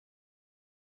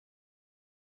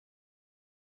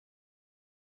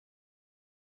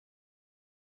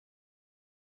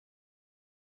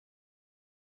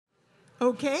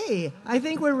Okay, I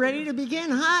think we're ready to begin.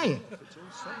 Hi.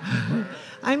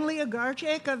 I'm Leah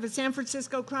Garchik of the San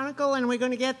Francisco Chronicle, and we're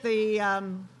going to get the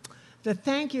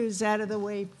thank yous out of the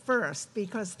way first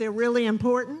because they're really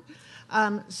important.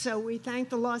 So we thank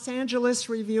the Los Angeles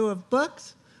Review of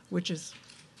Books, which is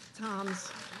Tom's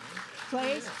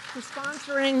place, for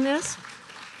sponsoring this.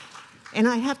 And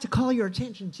I have to call your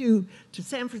attention, to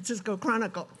San Francisco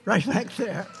Chronicle, right back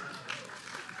there.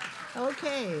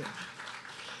 Okay.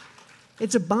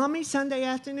 It's a balmy Sunday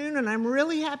afternoon, and I'm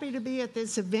really happy to be at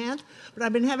this event, but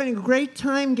I've been having a great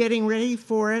time getting ready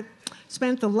for it.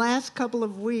 Spent the last couple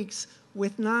of weeks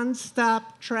with nonstop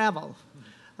travel.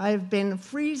 I've been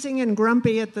freezing and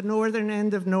grumpy at the northern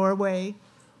end of Norway.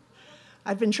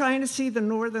 I've been trying to see the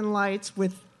northern lights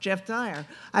with Geoff Dyer.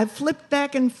 I've flipped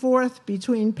back and forth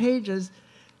between pages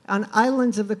on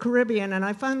islands of the Caribbean, and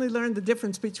I finally learned the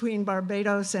difference between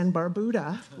Barbados and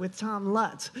Barbuda with Tom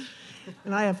Lutz.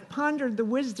 And I have pondered the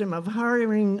wisdom of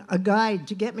hiring a guide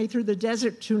to get me through the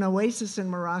desert to an oasis in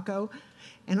Morocco.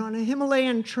 And on a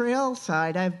Himalayan trail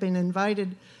side, I've been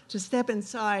invited to step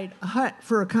inside a hut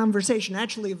for a conversation,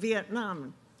 actually a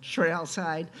Vietnam trail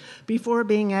side, before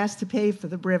being asked to pay for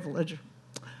the privilege.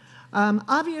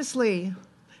 Obviously,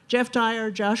 Geoff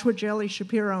Dyer, Joshua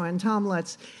Jelly-Schapiro, and Tom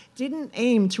Lutz didn't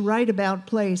aim to write about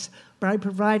place by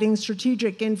providing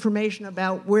strategic information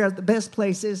about where the best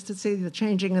place is to see the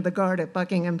changing of the guard at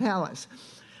Buckingham Palace.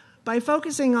 By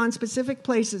focusing on specific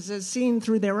places as seen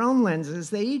through their own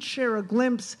lenses, they each share a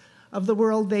glimpse of the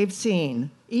world they've seen,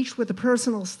 each with a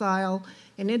personal style,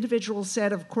 an individual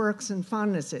set of quirks and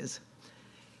fondnesses.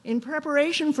 In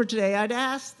preparation for today, I'd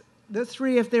asked the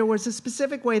three if there was a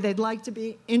specific way they'd like to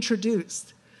be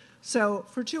introduced. So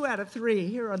for 2 out of 3,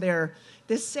 here are their.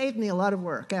 This saved me a lot of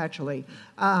work, actually.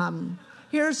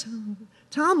 Here's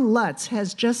Tom Lutz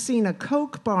has just seen a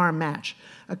Coke bar match,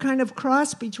 a kind of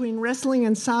cross between wrestling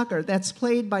and soccer that's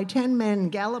played by 10 men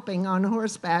galloping on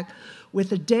horseback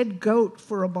with a dead goat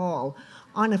for a ball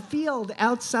on a field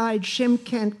outside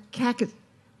Shymkent,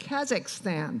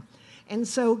 Kazakhstan, and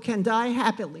so can die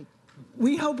happily.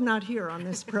 We hope not here on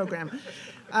this program.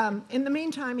 In the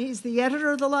meantime, he's the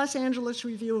editor of the Los Angeles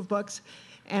Review of Books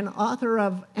and author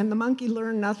of And the Monkey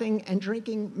Learned Nothing and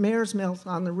Drinking Mare's Milk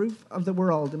on the Roof of the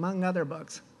World, among other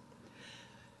books.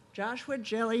 Joshua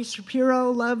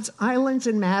Jelly-Schapiro loves islands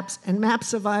and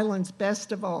maps of islands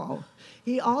best of all.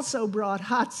 He also brought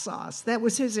hot sauce. That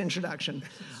was his introduction.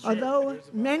 Although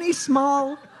many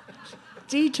small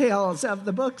details of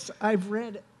the books I've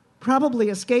read probably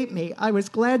escaped me, I was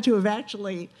glad to have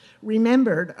actually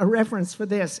remembered a reference for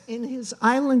this. In his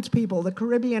Island People, the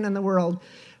Caribbean and the World,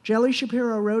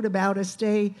 Jelly-Schapiro wrote about a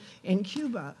stay in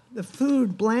Cuba. The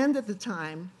food, bland at the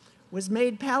time, was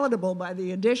made palatable by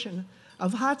the addition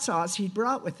of hot sauce he'd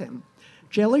brought with him.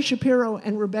 Jelly-Schapiro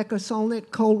and Rebecca Solnit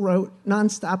co-wrote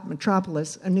Nonstop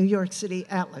Metropolis, a New York City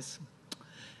atlas.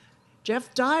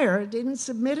 Geoff Dyer didn't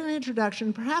submit an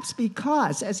introduction, perhaps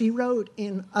because, as he wrote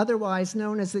in Otherwise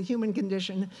Known as the Human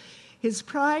Condition, his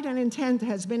pride and intent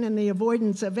has been in the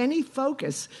avoidance of any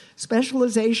focus,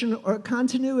 specialization, or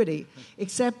continuity,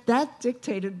 except that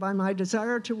dictated by my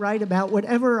desire to write about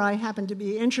whatever I happen to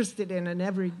be interested in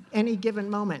any given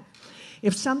moment.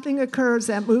 If something occurs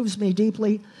that moves me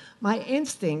deeply, my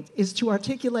instinct is to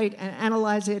articulate and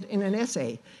analyze it in an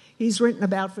essay. He's written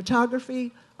about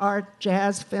photography, art,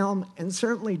 jazz, film, and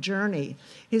certainly journey.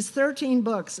 His 13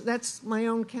 books, that's my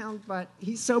own count, but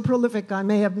he's so prolific I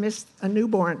may have missed a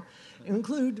newborn,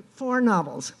 include 4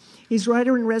 novels. He's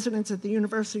writer-in-residence at the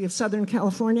University of Southern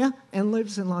California and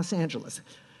lives in Los Angeles.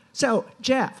 So,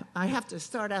 Geoff, I have to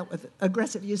start out with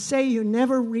aggressive. You say you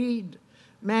never read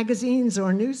magazines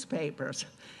or newspapers,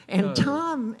 and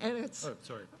Tom edits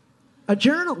a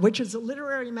journal, which is a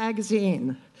literary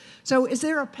magazine. So is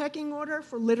there a pecking order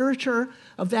for literature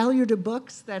of value to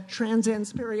books that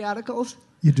transcends periodicals?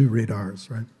 You do read ours,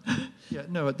 right? Yeah,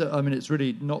 no, I mean, it's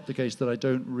really not the case that I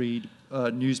don't read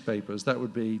newspapers. That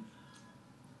would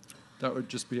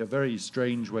just be a very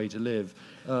strange way to live.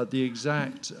 The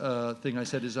exact thing I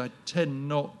said is I tend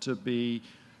not to be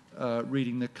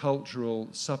reading the cultural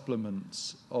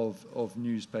supplements of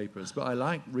newspapers, but I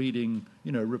like reading,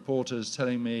 reporters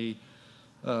telling me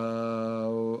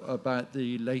about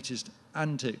the latest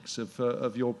antics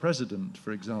of your president,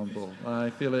 for example.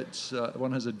 I feel it's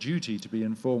one has a duty to be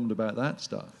informed about that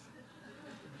stuff.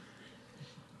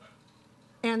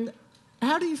 And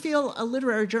how do you feel a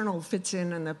literary journal fits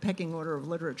in the pecking order of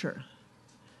literature?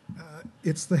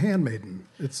 It's the handmaiden.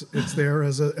 It's there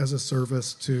as a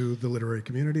service to the literary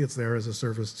community. It's there as a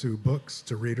service to books,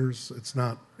 to readers. It's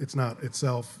not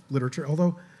itself literature.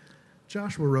 Although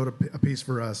Joshua wrote a piece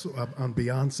for us on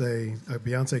Beyonce, a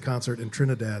Beyonce concert in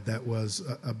Trinidad that was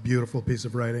a beautiful piece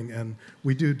of writing, and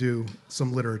we do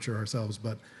some literature ourselves,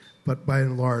 but by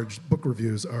and large, book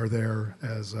reviews are there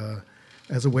as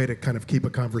a way to kind of keep a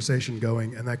conversation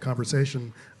going, and that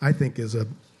conversation, I think,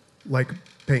 like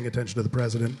paying attention to the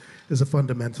president, is a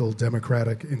fundamental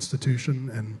democratic institution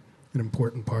and an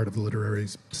important part of the literary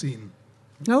scene.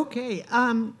 Okay.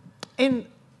 And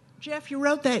Geoff, you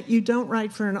wrote that you don't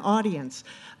write for an audience.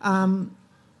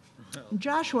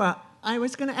 Joshua, I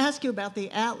was going to ask you about the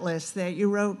atlas that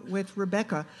you wrote with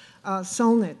Rebecca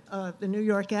Solnit, the New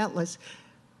York Atlas,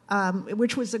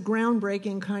 which was a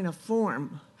groundbreaking kind of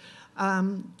form.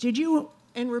 Did you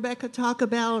and Rebecca talk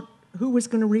about who was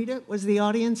going to read it? Was the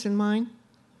audience in mind?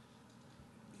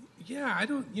 Yeah,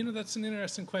 that's an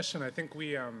interesting question. I think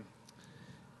we,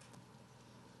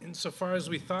 insofar as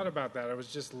we thought about that, I was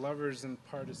just lovers and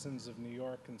partisans of New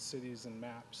York and cities and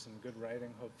maps and good writing,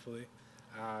 hopefully,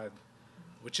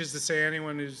 which is to say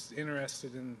anyone who's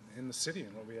interested in the city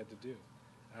and what we had to do.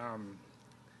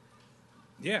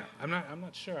 Yeah, I'm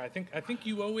not sure. I think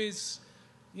you always,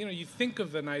 you think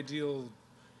of an ideal.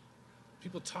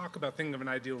 People talk about thinking of an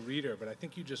ideal reader, but I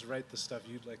think you just write the stuff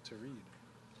you'd like to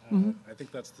read. I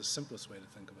think that's the simplest way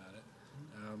to think about it.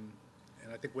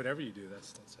 And I think whatever you do,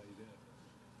 that's how you do it.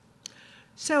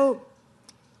 So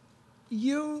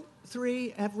you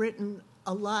three have written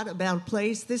a lot about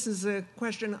place. This is a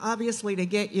question, obviously, to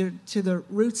get you to the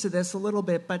roots of this a little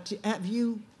bit, but have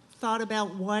you thought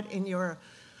about what in your,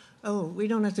 we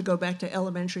don't have to go back to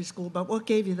elementary school, but what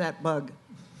gave you that bug?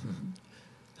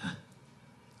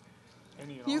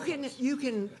 You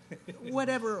can,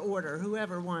 whatever order,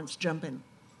 whoever wants, jump in.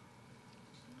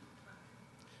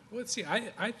 Well, let's see.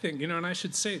 I think, and I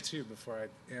should say, too, before I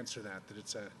answer that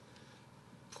it's a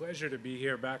pleasure to be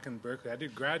here back in Berkeley. I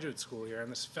did graduate school here,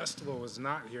 and this festival was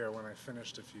not here when I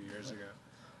finished a few years ago.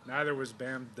 Neither was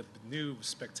the new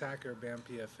spectacular BAM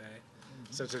PFA.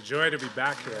 So it's a joy to be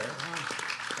back here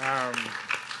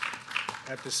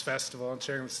at this festival and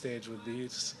sharing the stage with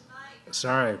these.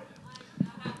 Sorry.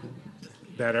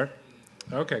 Better?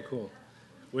 Okay, cool.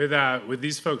 With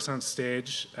these folks on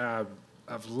stage, I've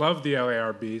loved the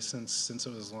LARB since it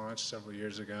was launched several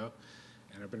years ago,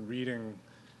 and I've been reading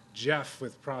Geoff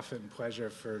with Profit and Pleasure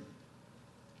forever.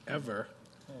 Oh,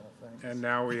 thanks. And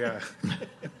now we and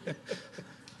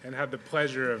had the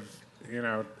pleasure of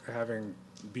having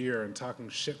beer and talking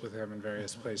shit with him in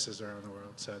various places around the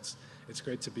world. So it's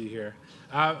great to be here.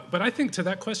 But I think to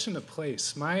that question of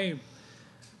place, my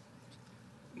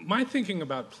thinking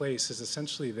about place is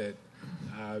essentially that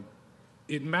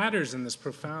it matters in this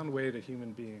profound way to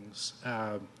human beings.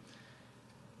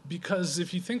 Because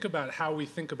if you think about how we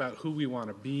think about who we want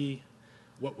to be,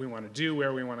 what we want to do,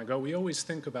 where we want to go, we always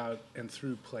think about and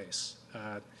through place.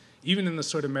 Even in the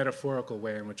sort of metaphorical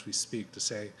way in which we speak, to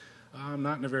say, I'm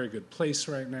not in a very good place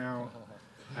right now.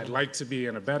 I'd like to be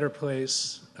in a better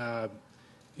place.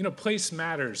 Place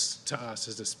matters to us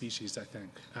as a species, I think.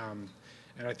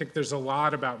 And I think there's a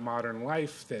lot about modern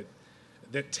life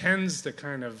that tends to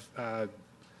kind of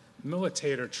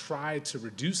militate or try to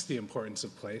reduce the importance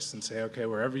of place and say, okay,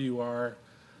 wherever you are,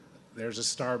 there's a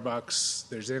Starbucks,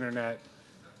 there's internet.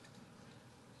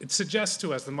 It suggests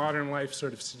to us, the modern life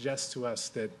sort of suggests to us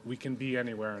that we can be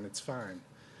anywhere and it's fine.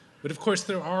 But of course,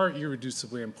 there are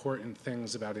irreducibly important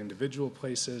things about individual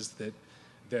places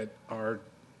that are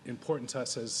important to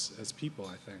us as people,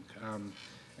 I think.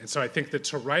 And so I think that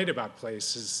to write about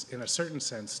place is, in a certain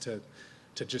sense, to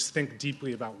just think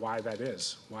deeply about why that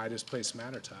is. Why does place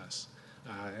matter to us?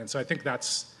 And so I think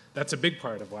that's a big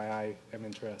part of why I am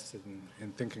interested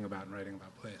in thinking about and writing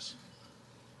about place.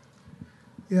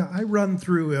 Yeah, I run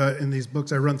through, in these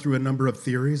books, I run through a number of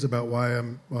theories about why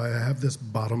I have this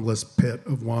bottomless pit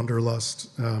of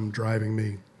wanderlust driving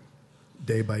me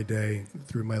day by day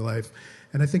through my life.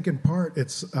 And I think in part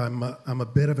I'm a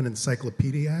bit of an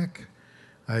encyclopediac.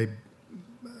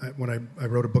 When I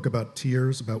wrote a book about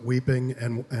tears, about weeping,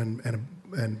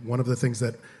 and one of the things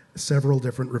that several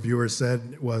different reviewers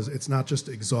said was, it's not just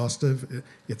exhaustive,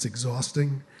 it's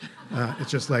exhausting.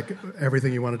 It's just like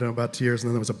everything you want to know about tears, and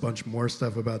then there was a bunch more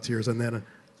stuff about tears, and then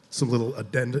some little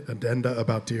addenda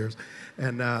about tears.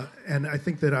 And I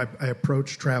think that I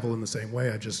approach travel in the same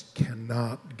way. I just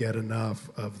cannot get enough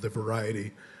of the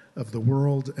variety of the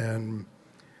world, and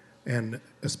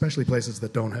especially places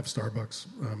that don't have Starbucks,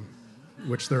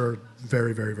 which there are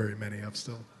very, very, very many of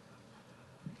still.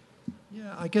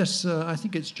 Yeah, I guess I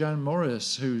think it's Jan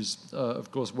Morris, who's,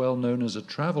 of course, well known as a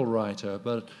travel writer,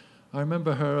 but I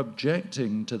remember her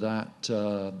objecting to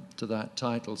that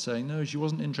title, saying, no, she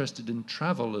wasn't interested in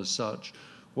travel as such.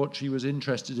 What she was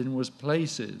interested in was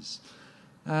places.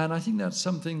 And I think that's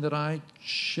something that I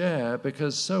share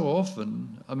because so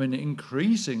often, I mean,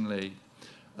 increasingly,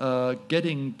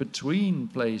 getting between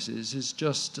places is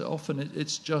just often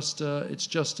it's just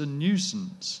a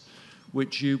nuisance,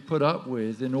 which you put up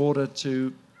with in order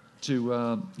to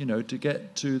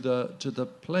get to the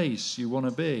place you want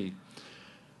to be.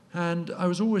 And I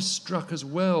was always struck as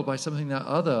well by something that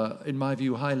other, in my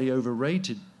view, highly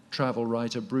overrated travel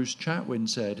writer Bruce Chatwin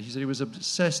said. He said he was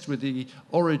obsessed with the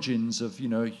origins of,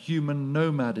 human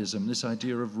nomadism, this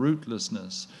idea of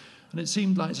rootlessness. And it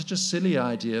seemed like such a silly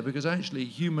idea because actually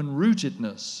human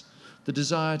rootedness, the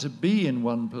desire to be in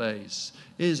one place,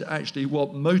 is actually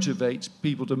what motivates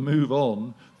people to move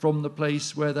on from the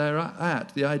place where they're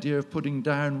at, the idea of putting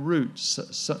down roots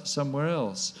somewhere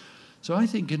else. So I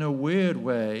think in a weird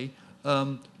way,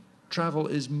 travel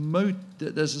is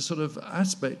there's a sort of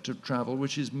aspect of travel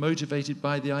which is motivated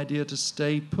by the idea to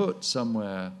stay put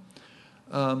somewhere.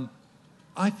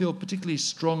 I feel particularly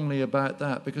strongly about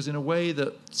that because in a way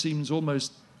that seems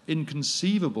almost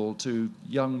inconceivable to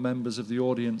young members of the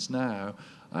audience now,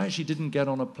 I actually didn't get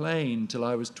on a plane till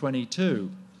I was 22.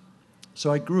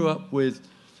 So I grew up with,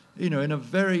 in a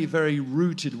very, very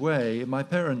rooted way. My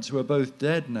parents, who are both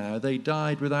dead now, they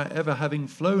died without ever having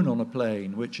flown on a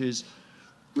plane, which is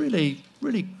really,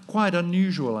 really quite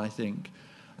unusual, I think.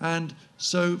 And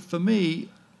so for me,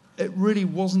 it really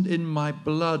wasn't in my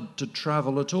blood to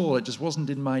travel at all. It just wasn't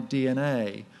in my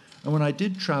DNA. And when I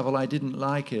did travel, I didn't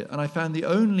like it. And I found the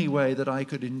only way that I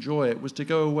could enjoy it was to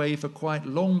go away for quite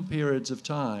long periods of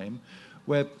time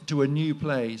to a new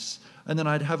place. And then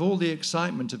I'd have all the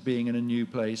excitement of being in a new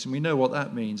place. And we know what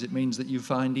that means. It means that you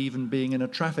find even being in a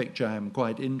traffic jam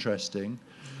quite interesting.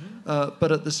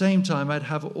 But at the same time, I'd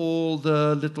have all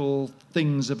the little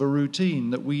things of a routine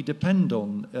that we depend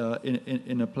on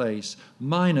in a place,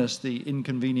 minus the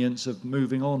inconvenience of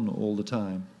moving on all the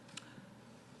time.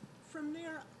 From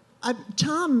there,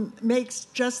 Tom makes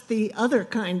just the other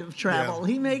kind of travel.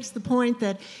 Yeah. He makes the point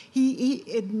that he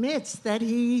admits that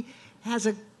he has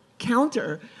a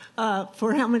counter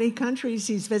for how many countries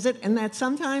he's visited, and that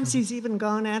sometimes he's even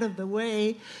gone out of the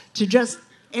way to just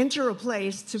enter a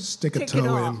place to stick a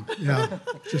toe in. Yeah,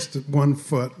 just 1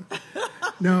 foot.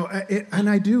 No,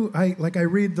 I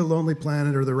read The Lonely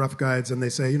Planet or the Rough Guides, and they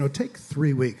say, take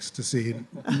 3 weeks to see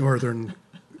northern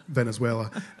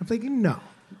Venezuela. I'm thinking, no,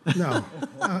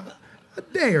 a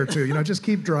day or two. Just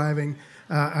keep driving.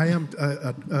 I am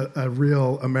a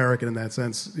real American in that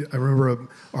sense. I remember an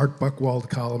Art Buchwald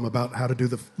column about how to do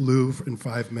the Louvre in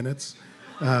 5 minutes,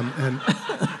 and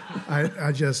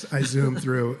I zoom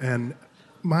through and.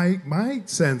 My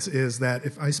sense is that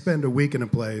if I spend a week in a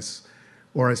place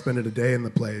or I spend a day in the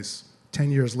place,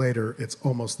 10 years later, it's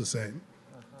almost the same.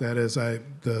 That is,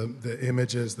 the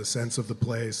images, the sense of the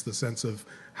place, the sense of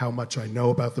how much I know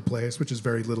about the place, which is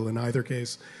very little in either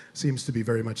case, seems to be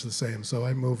very much the same. So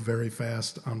I move very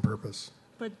fast on purpose.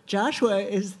 But Joshua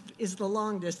is the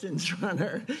long-distance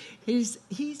runner. He's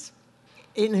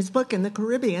in his book, in the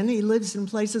Caribbean, he lives in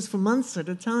places for months at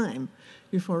a time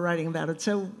before writing about it.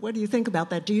 So what do you think about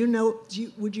that?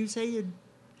 Would you say you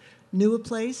knew a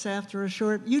place after a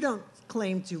short... You don't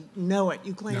claim to know it.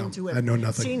 You claim to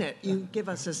have seen it. You give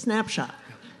us a snapshot.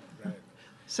 Right.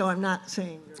 So I'm not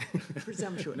saying you're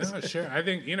presumptuous. No, sure. I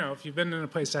think, if you've been in a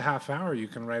place a half hour, you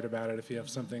can write about it if you have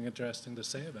something interesting to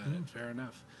say about it. Fair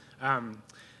enough.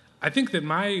 I think that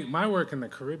my work in the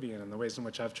Caribbean and the ways in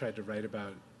which I've tried to write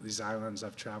about these islands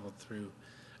I've traveled through,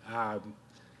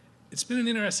 it's been an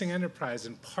interesting enterprise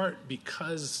in part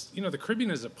because, the Caribbean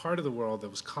is a part of the world that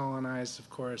was colonized, of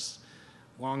course,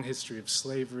 long history of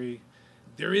slavery.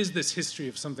 There is this history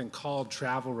of something called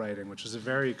travel writing, which was a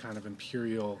very kind of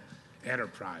imperial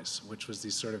enterprise, which was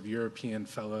these sort of European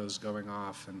fellows going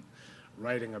off and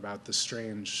writing about the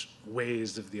strange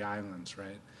ways of the islands,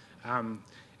 right?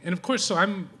 And of course, so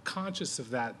I'm conscious of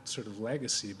that sort of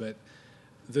legacy, but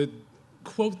the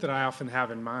quote that I often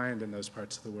have in mind in those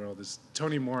parts of the world is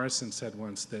Toni Morrison said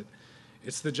once that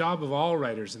it's the job of all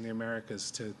writers in the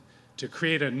Americas to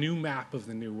create a new map of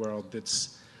the New World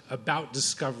that's about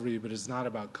discovery but is not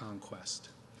about conquest.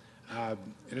 And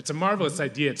it's a marvelous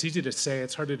idea. It's easy to say.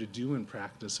 It's harder to do in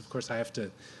practice. Of course, I have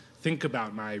to think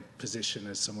about my position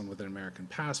as someone with an American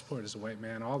passport, as a white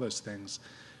man, all those things.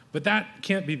 But that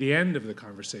can't be the end of the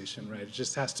conversation, right? It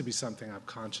just has to be something I'm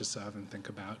conscious of and think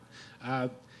about.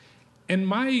 And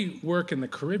my work in the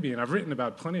Caribbean, I've written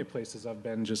about plenty of places I've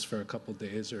been just for a couple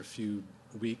days or a few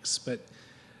weeks, but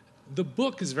the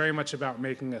book is very much about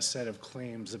making a set of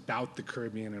claims about the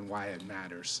Caribbean and why it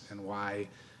matters and why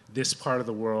this part of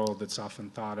the world that's often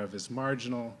thought of as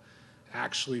marginal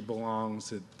actually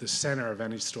belongs at the center of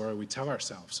any story we tell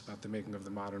ourselves about the making of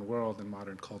the modern world and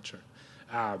modern culture.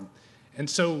 And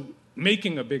so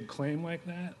making a big claim like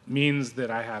that means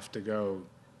that I have to go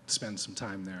spend some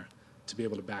time there to be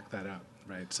able to back that up,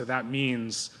 right? So that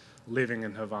means living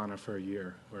in Havana for a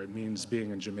year, or it means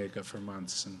being in Jamaica for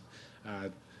months. And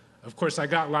of course, I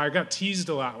got teased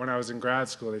a lot when I was in grad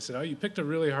school. They said, "Oh, you picked a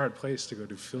really hard place to go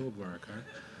do field work, huh?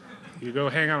 You go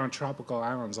hang out on tropical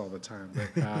islands all the time,"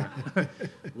 but,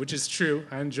 which is true.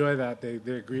 I enjoy that. They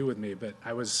agree with me. But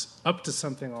I was up to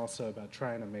something also about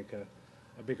trying to make a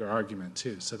bigger argument,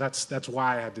 too. So that's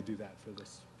why I had to do that for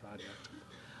this project.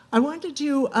 I wanted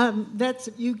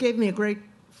to, you gave me a great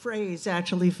phrase,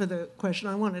 actually, for the question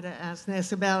I wanted to ask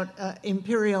next about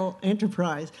imperial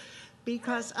enterprise.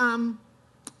 Because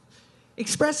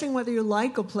expressing whether you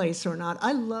like a place or not,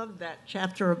 I love that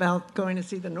chapter about going to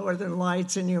see the Northern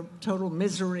Lights and your total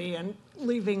misery and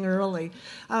leaving early.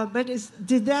 But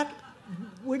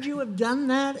would you have done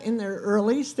that in the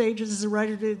early stages as a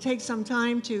writer? Did it take some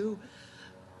time to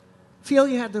feel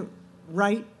you had the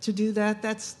right to do that?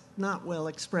 That's not well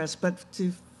expressed, but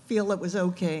to feel it was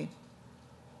okay.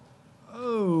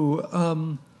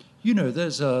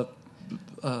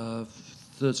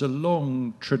 There's a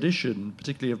long tradition,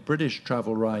 particularly of British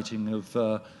travel writing, of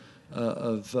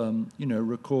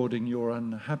recording your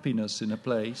unhappiness in a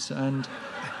place, and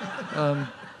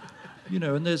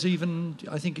and there's even,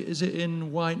 I think, is it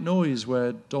in White Noise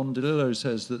where Don DeLillo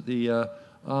says that the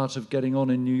art of getting on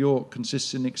in New York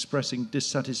consists in expressing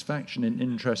dissatisfaction in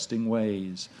interesting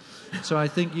ways. So I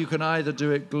think you can either do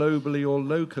it globally or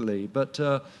locally. But,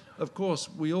 of course,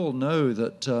 we all know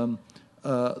that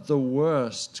the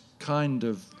worst kind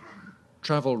of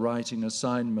travel writing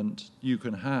assignment you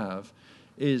can have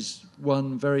is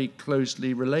one very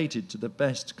closely related to the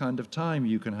best kind of time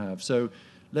you can have. So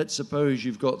let's suppose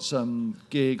you've got some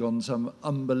gig on some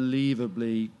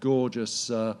unbelievably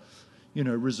gorgeous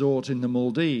resort in the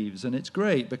Maldives, and it's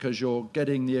great because you're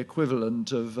getting the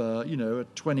equivalent of, a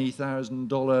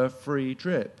 $20,000 free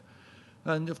trip.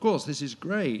 And, of course, this is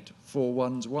great for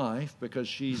one's wife because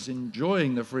she's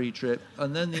enjoying the free trip,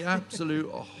 and then the absolute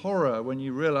horror when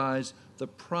you realize the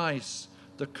price,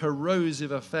 the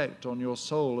corrosive effect on your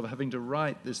soul of having to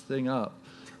write this thing up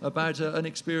about an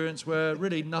experience where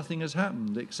really nothing has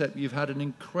happened except you've had an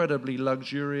incredibly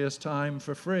luxurious time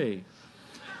for free.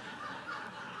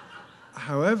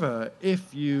 However,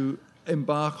 if you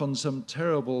embark on some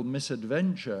terrible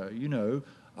misadventure,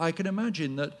 I can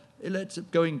imagine that,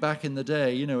 going back in the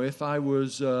day, if I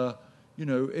was,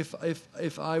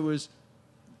 if I was,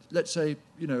 let's say,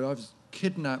 I was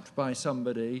kidnapped by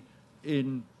somebody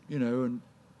and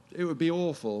it would be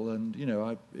awful, and,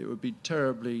 it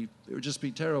would just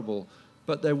be terrible.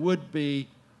 But there would be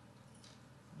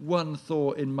one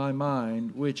thought in my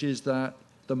mind, which is that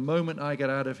the moment I get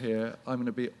out of here, I'm going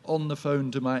to be on the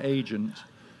phone to my agent,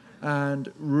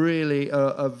 and really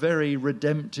a very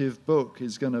redemptive book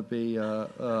is going to be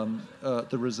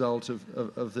the result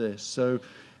of this. So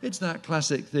it's that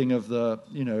classic thing of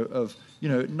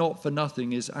not for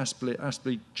nothing is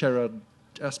Asprey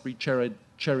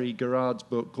Cherry Garrard's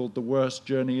book called The Worst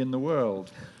Journey in the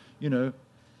World.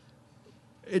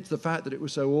 It's the fact that it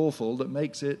was so awful that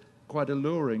makes it quite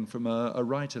alluring from a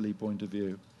writerly point of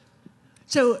view.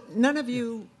 So none of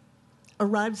you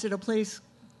arrives at a place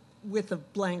with a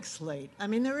blank slate. I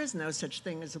mean, there is no such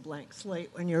thing as a blank slate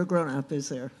when you're a grown-up, is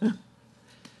there?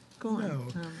 Go on. No.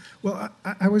 Well,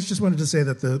 I was just wanted to say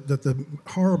that the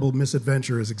horrible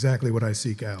misadventure is exactly what I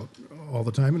seek out all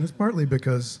the time, and it's partly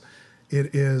because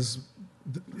you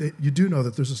do know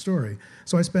that there's a story.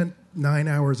 So I spent 9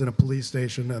 hours in a police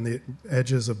station on the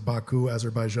edges of Baku,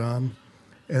 Azerbaijan,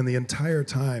 and the entire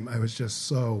time I was just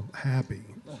so happy.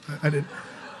 I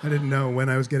didn't know when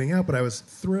I was getting out, but I was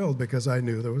thrilled because I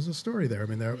knew there was a story there. I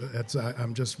mean,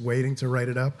 I'm just waiting to write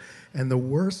it up, and the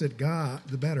worse it got,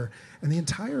 the better. And the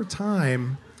entire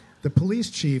time, the police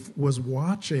chief was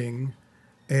watching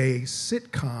a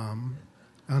sitcom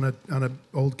on a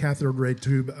old cathode ray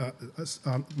tube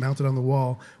mounted on the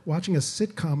wall, watching a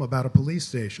sitcom about a police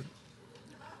station.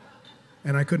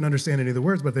 And I couldn't understand any of the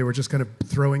words, but they were just kind of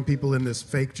throwing people in this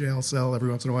fake jail cell every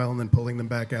once in a while and then pulling them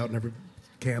back out, and every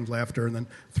canned laughter, and then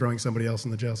throwing somebody else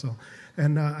in the jail cell.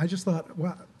 And I just thought,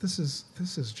 wow, this is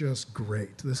just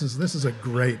great. This is a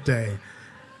great day.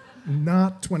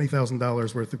 Not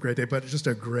 $20,000 worth of great day, but just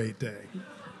a great day.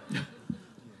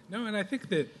 No, and I think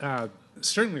that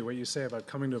certainly what you say about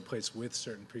coming to a place with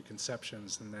certain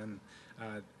preconceptions, and then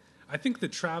I think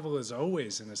that travel is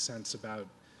always, in a sense, about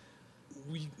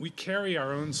we carry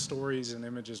our own stories and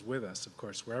images with us, of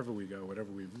course, wherever we go, whatever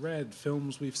we've read,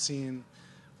 films we've seen,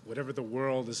 whatever the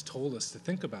world has told us to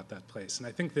think about that place. And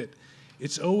I think that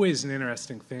it's always an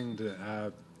interesting thing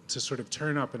to sort of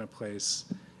turn up in a place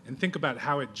and think about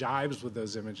how it jives with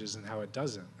those images and how it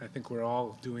doesn't. I think we're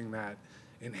all doing that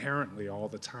inherently all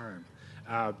the time.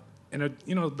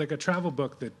 Like a travel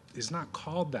book that is not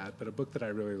called that, but a book that I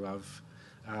really love,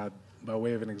 by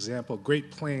way of an example, Great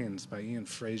Plains by Ian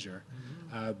Fraser.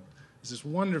 He's this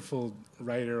wonderful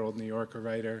writer, old New Yorker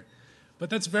writer. But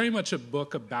that's very much a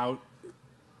book about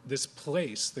this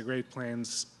place, the Great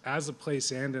Plains, as a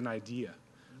place and an idea,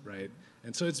 right?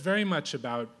 And so it's very much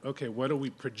about, okay, what do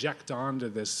we project onto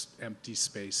this empty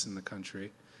space in the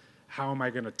country? How am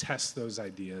I going to test those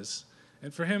ideas?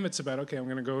 And for him, it's about, okay, I'm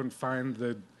going to go and find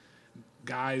the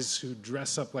guys who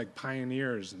dress up like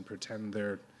pioneers and pretend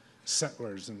they're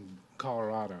settlers in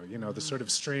Colorado, the sort of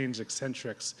strange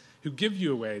eccentrics who give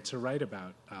you a way to write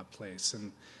about a place.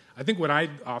 And I think what I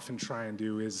often try and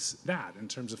do is that, in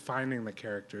terms of finding the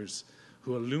characters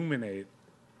who illuminate,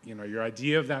 your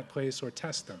idea of that place or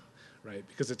test them, right?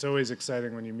 Because it's always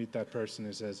exciting when you meet that person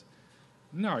who says,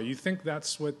 no, you think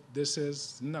that's what this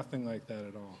is? Nothing like that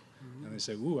at all. Mm-hmm. And they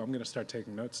say, ooh, I'm going to start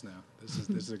taking notes now. This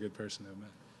is a good person to have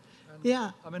met.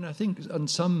 Yeah. I mean, I think on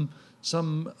some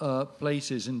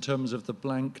places, in terms of the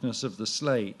blankness of the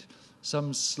slate,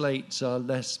 some slates are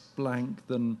less blank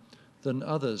than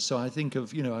others. So I think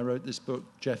of, I wrote this book,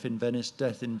 Geoff in Venice,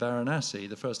 Death in Varanasi,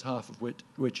 the first half of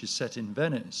which is set in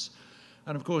Venice.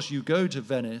 And of course, you go to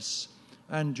Venice,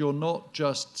 and you're not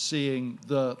just seeing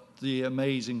the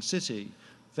amazing city.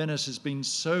 Venice has been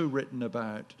so written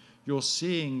about. You're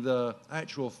seeing the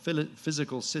actual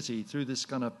physical city through this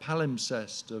kind of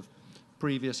palimpsest of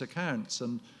previous accounts.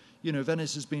 And,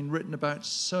 Venice has been written about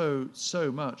so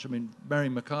much. I mean, Mary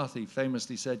McCarthy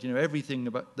famously said, everything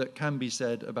that can be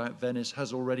said about Venice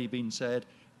has already been said,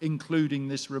 including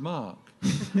this remark.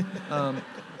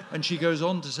 And she goes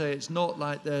on to say it's not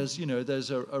like there's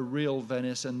a real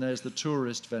Venice and there's the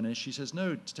tourist Venice. She says,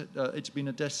 no, it's been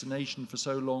a destination for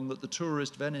so long that the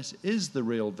tourist Venice is the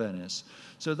real Venice.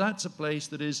 So that's a place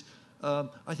that is,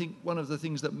 I think, one of the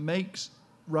things that makes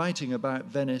writing about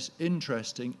Venice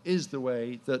interesting is the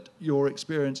way that your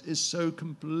experience is so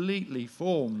completely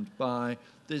formed by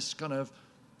this kind of,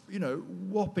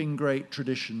 whopping great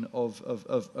tradition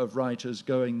of writers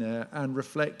going there and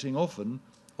reflecting often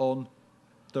on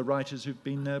the writers who've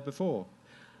been there before.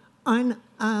 On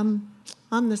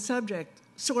the subject,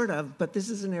 sort of, but this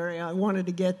is an area I wanted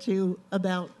to get to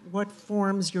about what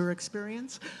forms your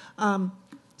experience.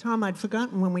 Tom, I'd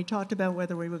forgotten when we talked about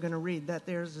whether we were going to read that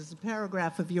there's a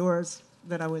paragraph of yours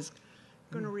that I was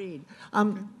going to read.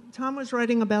 Tom was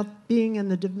writing about being in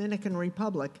the Dominican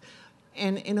Republic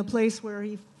and in a place where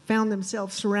he found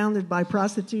himself surrounded by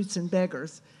prostitutes and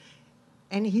beggars.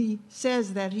 And he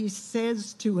says that he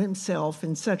says to himself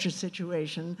in such a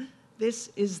situation,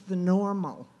 this is the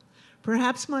normal.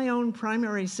 Perhaps my own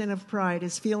primary sin of pride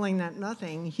is feeling that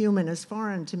nothing human is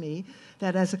foreign to me,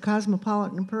 that as a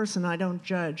cosmopolitan person I don't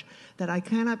judge, that I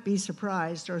cannot be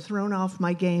surprised or thrown off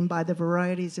my game by the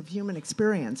varieties of human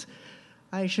experience.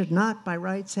 I should not, by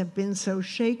rights, have been so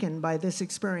shaken by this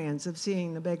experience of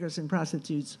seeing the beggars and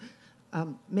prostitutes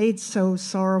made so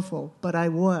sorrowful, but I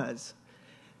was.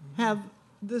 Have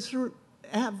the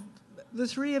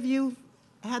three of you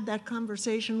had that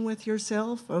conversation with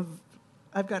yourself of,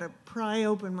 I've got to pry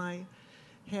open my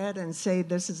head and say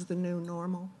this is the new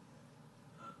normal?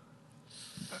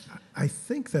 I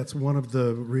think that's one of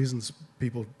the reasons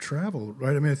people travel,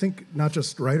 right? I mean, I think not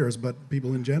just writers, but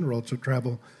people in general to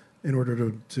travel in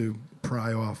order to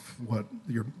pry off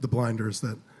the blinders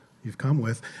that you've come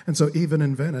with. And so even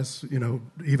in Venice,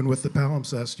 even with the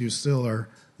palimpsest,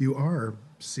 you are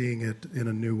seeing it in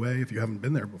a new way if you haven't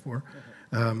been there before.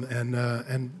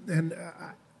 And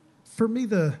for me,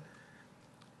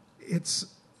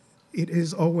 it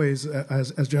is always,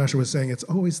 as Joshua was saying, it's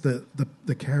always the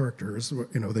characters.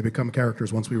 They become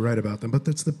characters once we write about them, but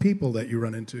it's the people that you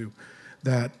run into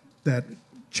that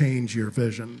change your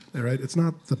vision, right? It's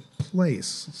not the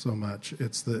place so much;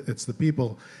 it's the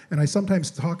people. And I sometimes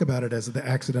talk about it as the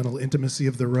accidental intimacy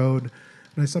of the road,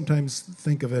 and I sometimes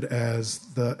think of it as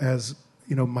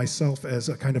myself as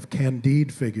a kind of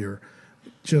Candide figure,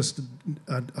 just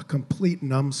a complete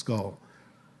numbskull,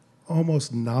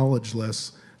 almost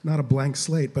knowledgeless, not a blank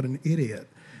slate, but an idiot,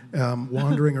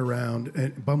 wandering around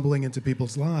and bumbling into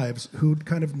people's lives who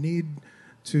kind of need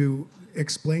to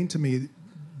explain to me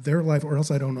their life, or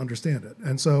else I don't understand it.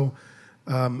 And so,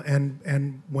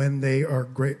 and when they are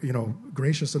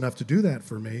gracious enough to do that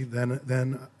for me,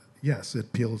 then yes,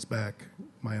 it peels back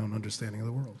my own understanding of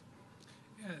the world.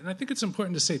 Yeah, and I think it's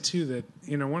important to say too that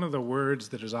one of the words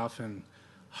that is often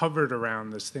hovered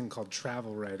around this thing called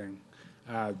travel writing.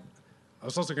 I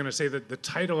was also going to say that the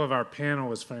title of our panel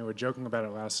was funny. We were joking about it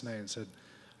last night and said,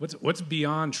 what's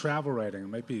beyond travel writing? It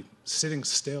might be sitting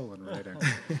still and writing.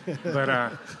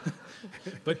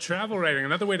 But travel writing,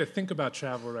 another way to think about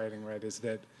travel writing, right, is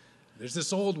that there's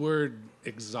this old word,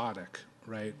 exotic,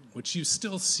 right, which you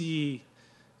still see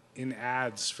in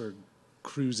ads for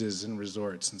cruises and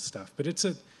resorts and stuff. But it's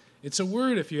a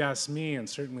word, if you ask me, and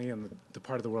certainly in the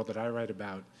part of the world that I write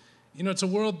about, it's a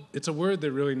word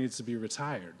that really needs to be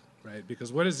retired, right?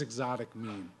 Because what does exotic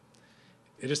mean?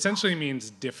 It essentially means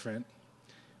different,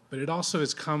 but it also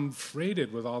has come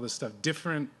freighted with all this stuff.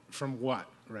 Different from what,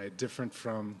 right? Different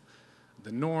from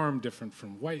the norm, different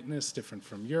from whiteness, different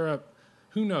from Europe.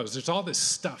 Who knows? There's all this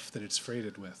stuff that it's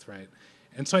freighted with, right?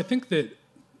 And so I think that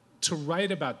to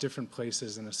write about different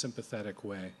places in a sympathetic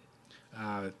way,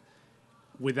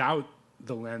 without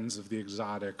the lens of the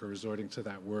exotic or resorting to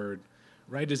that word,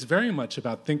 right, is very much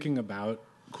about thinking about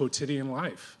quotidian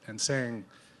life and saying,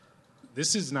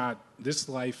 this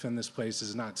life in this place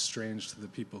is not strange to the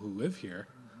people who live here,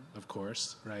 of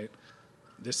course, right?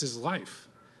 This is life.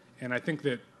 And I think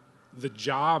that the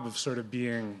job of sort of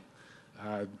being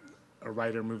a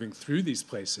writer moving through these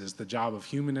places, the job of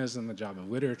humanism, the job of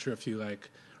literature, if you like,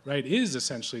 right, is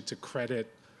essentially to credit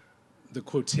the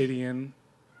quotidian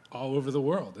all over the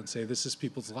world and say this is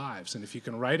people's lives. And if you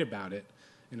can write about it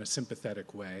in a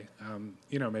sympathetic way,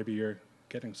 maybe you're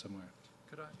getting somewhere.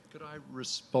 Could I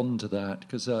respond to that?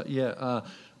 Because, I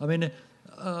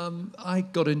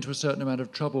got into a certain amount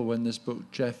of trouble when this book,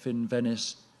 Geoff in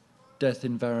Venice, Death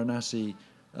in Varanasi,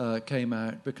 came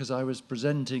out, because I was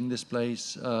presenting this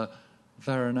place,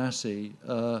 Varanasi,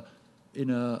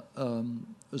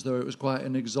 as though it was quite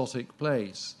an exotic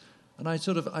place. And I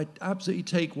absolutely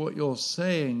take what you're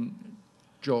saying,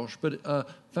 Josh, but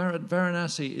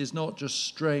Varanasi is not just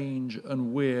strange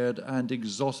and weird and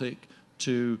exotic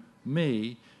to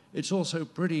me. It's also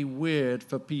pretty weird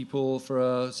for people,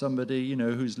 for somebody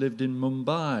who's lived in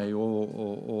Mumbai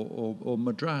or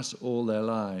Madras all their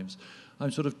lives.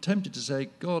 I'm sort of tempted to say,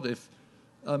 God,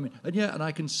 and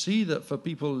I can see that for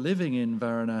people living in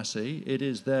Varanasi, it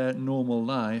is their normal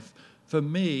life. For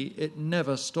me, it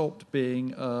never stopped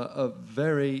being a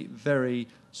very, very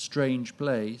strange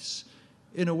place,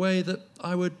 in a way that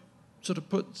I would sort of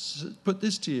put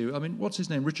this to you. I mean, what's his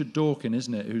name? Richard Dawkins,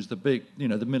 isn't it? Who's the big,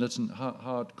 the militant,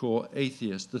 hardcore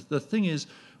atheist. The thing is,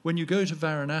 when you go to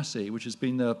Varanasi, which has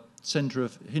been the centre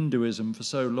of Hinduism for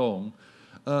so long,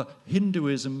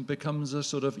 Hinduism becomes a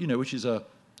sort of, which is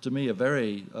to me a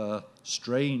very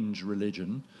strange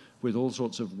religion with all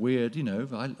sorts of weird,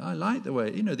 I like the way,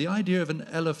 the idea of an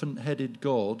elephant-headed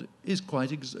god is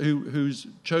quite, whose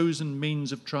chosen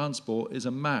means of transport is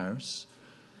a mouse.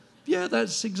 Yeah,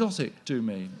 that's exotic to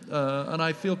me, and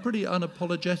I feel pretty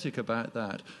unapologetic about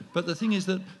that. But the thing is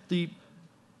that the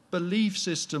belief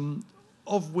system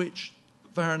of which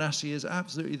Varanasi is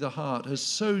absolutely the heart has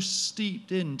so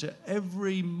steeped into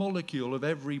every molecule of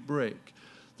every brick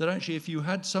that actually if you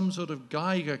had some sort of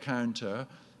Geiger counter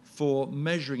for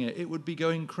measuring it, it would be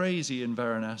going crazy in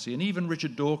Varanasi. And even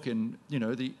Richard Dawkins,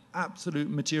 the absolute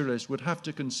materialist, would have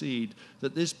to concede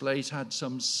that this place had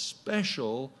some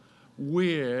special,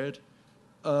 weird,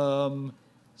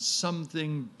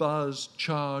 something, buzz,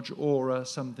 charge, aura,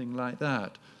 something like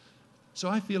that. So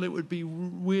I feel it would be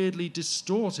weirdly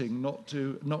distorting not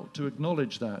to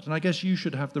acknowledge that. And I guess you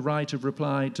should have the right of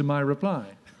reply to my reply.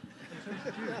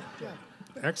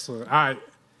 Excellent.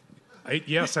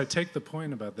 Yes, I take the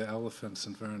point about the elephants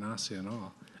in Varanasi and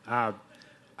all.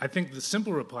 I think the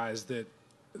simple reply is that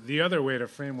the other way to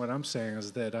frame what I'm saying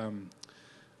is that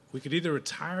we could either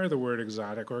retire the word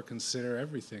exotic or consider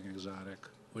everything exotic,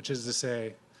 which is to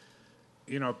say,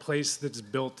 a place that's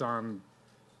built on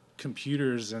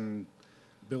computers and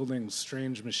building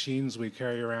strange machines we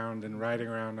carry around and riding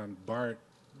around on BART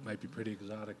might be pretty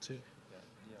exotic too.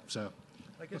 Yeah. So,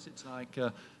 I guess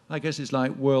it's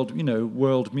like world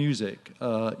music.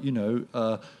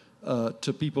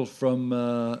 To people from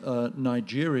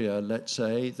Nigeria, let's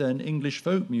say, then English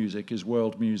folk music is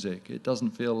world music. It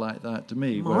doesn't feel like that to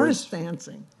me. Morris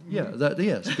dancing. Yeah,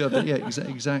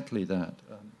 exactly that.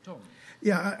 Tom.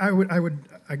 Yeah,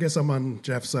 I guess I'm on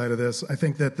Jeff's side of this. I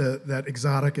think that that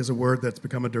exotic is a word that's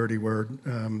become a dirty word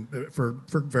for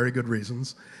very good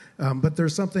reasons. But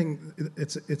there's something.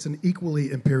 It's an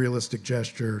equally imperialistic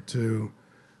gesture to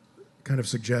kind of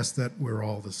suggest that we're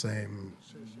all the same,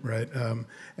 right? And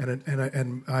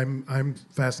I'm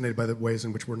fascinated by the ways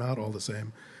in which we're not all the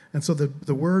same. And so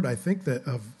the word I think that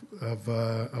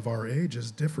of our age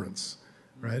is difference,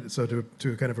 right? So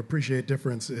to kind of appreciate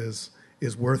difference is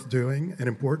worth doing and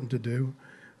important to do.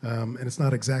 And it's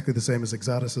not exactly the same as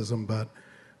exoticism, but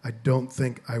I don't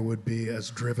think I would be as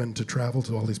driven to travel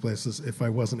to all these places if I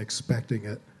wasn't expecting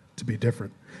it to be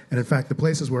different. And in fact, the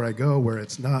places where I go where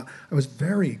it's not, I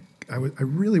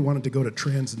really wanted to go to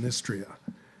Transnistria.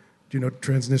 Do you know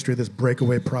Transnistria, this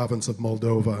breakaway province of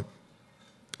Moldova?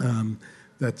 And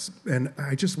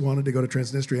I just wanted to go to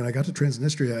Transnistria, and I got to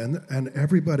Transnistria, and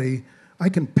everybody, I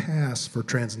can pass for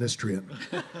Transnistrian.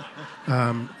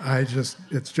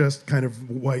 It's just kind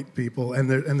of white people, and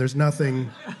there's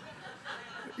nothing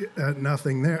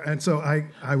there. And so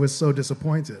I was so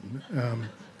disappointed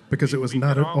because it was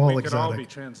not at all exotic.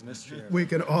 We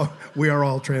could all be Transnistrian. We are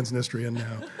all Transnistrian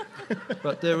now.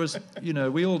 But there was,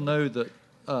 we all know that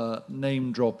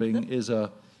name dropping is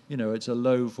it's a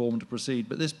low form to proceed.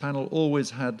 But this panel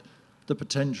always had the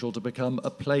potential to become a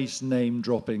place name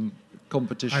dropping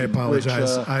competition. I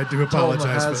apologize. Which, I do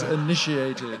apologize Tom has for that.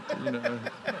 Initiated.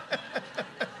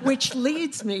 Which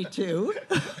leads me to,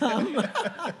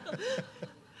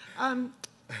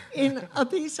 in a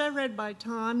piece I read by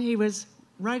Tom, he was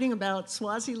writing about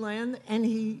Swaziland, and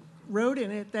he wrote in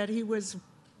it that he was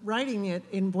writing it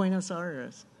in Buenos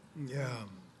Aires. Yeah.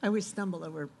 I always stumble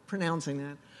over pronouncing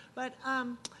that. But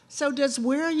so does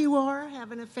where you are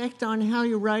have an effect on how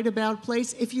you write about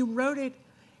place? If you wrote it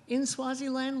in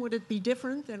Swaziland, would it be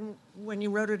different than when you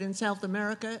wrote it in South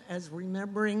America, as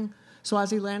remembering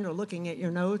Swaziland or looking at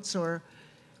your notes? Or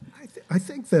I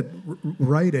think that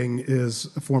writing is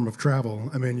a form of travel.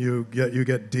 I mean, you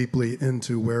get deeply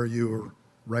into where you're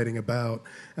writing about.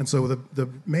 And so the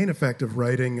main effect of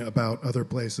writing about other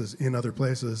places in other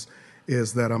places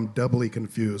is that I'm doubly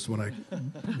confused when I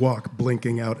walk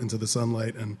blinking out into the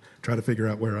sunlight and try to figure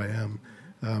out where I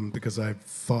am, because I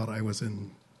thought I was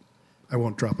in, I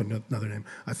won't drop another name,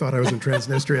 I thought I was in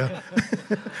Transnistria,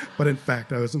 but in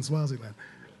fact I was in Swaziland.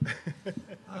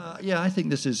 I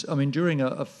think this is, during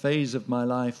a phase of my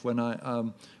life when I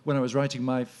was writing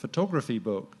my photography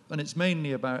book, and it's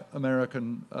mainly about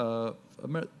American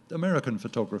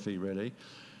photography, really.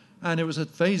 And it was a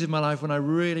phase of my life when I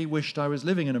really wished I was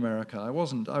living in America. I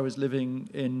wasn't. I was living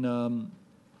in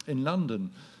London.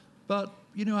 But,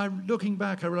 looking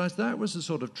back, I realized that was a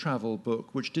sort of travel book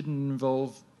which didn't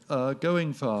involve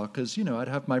going far, because, I'd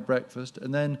have my breakfast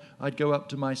and then I'd go up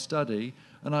to my study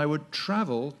and I would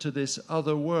travel to this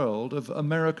other world of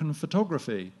American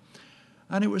photography.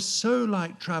 And it was so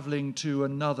like traveling to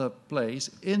another place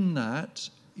in that,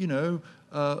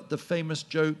 the famous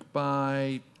joke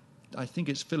by, I think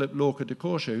it's Philip Lorca de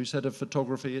Corsia, who said of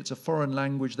photography, it's a foreign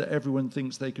language that everyone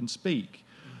thinks they can speak.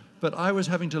 But I was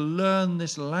having to learn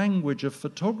this language of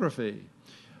photography.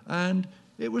 And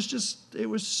it was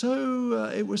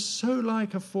so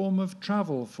like a form of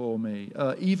travel for me,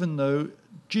 even though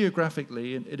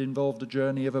geographically it involved a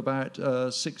journey of about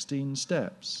 16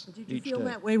 steps each day. Did you feel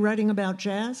that way writing about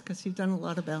jazz? Because you've done a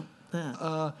lot about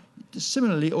that.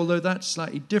 Similarly, although that's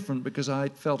slightly different, because I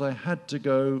felt I had to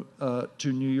go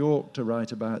to New York to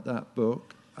write about that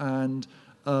book. And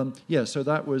so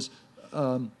that was,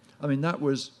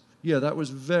 that was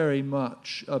very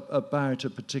much about a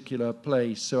particular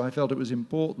place. So I felt it was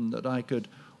important that I could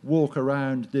walk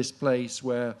around this place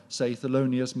where, say,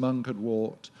 Thelonious Monk had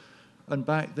walked. And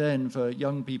back then, for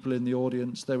young people in the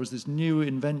audience, there was this new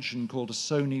invention called a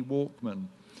Sony Walkman.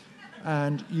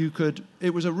 And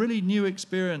it was a really new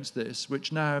experience, this,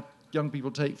 which now young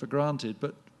people take for granted.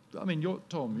 But,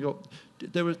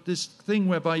 there was this thing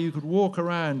whereby you could walk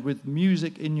around with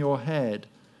music in your head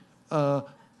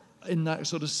in that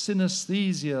sort of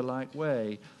synesthesia-like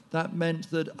way. That meant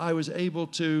that I was able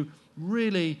to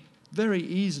really very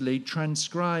easily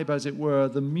transcribe, as it were,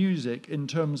 the music in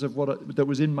terms of that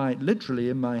was literally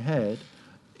in my head,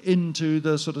 into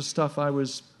the sort of stuff I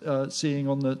was seeing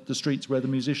on the streets where the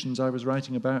musicians I was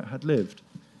writing about had lived.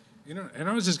 And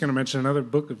I was just going to mention another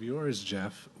book of yours,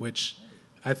 Geoff, which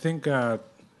I think,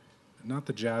 not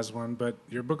the jazz one, but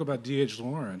your book about D.H.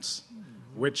 Lawrence,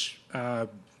 which I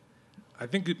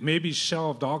think it maybe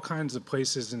shelved all kinds of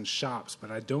places in shops,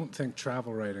 but I don't think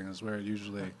travel writing is where it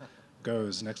usually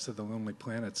goes, next to the Lonely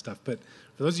Planet stuff. But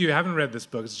for those of you who haven't read this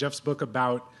book, it's Geoff's book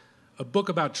about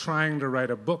trying to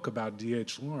write a book about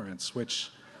D.H. Lawrence,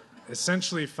 which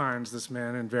essentially finds this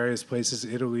man in various places,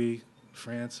 Italy,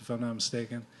 France, if I'm not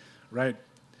mistaken, right?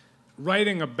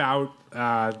 Writing about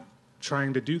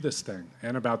trying to do this thing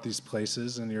and about these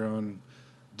places and your own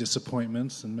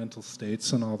disappointments and mental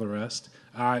states and all the rest.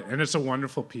 And it's a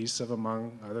wonderful piece of,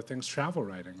 among other things, travel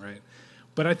writing, right?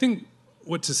 But I think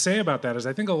what to say about that is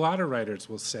I think a lot of writers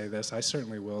will say this, I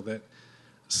certainly will, that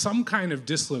some kind of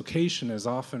dislocation is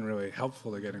often really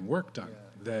helpful to getting work done.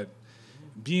 Yeah. That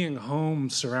being home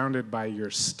surrounded by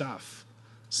your stuff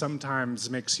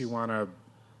sometimes makes you want to,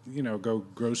 go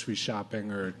grocery shopping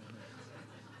or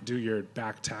do your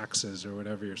back taxes or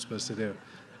whatever you're supposed to do.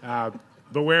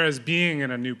 But whereas being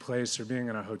in a new place or being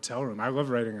in a hotel room, I love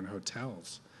writing in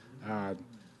hotels.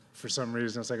 For some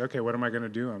reason, it's like, okay, what am I going to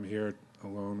do? I'm here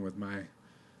alone with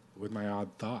my odd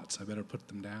thoughts. I better put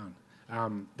them down.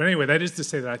 But anyway, that is to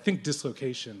say that I think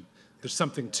dislocation, there's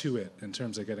something to it in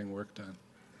terms of getting work done.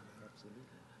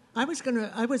 I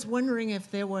was wondering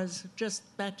if there was,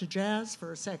 just back to jazz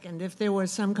for a second, if there was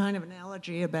some kind of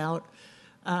analogy about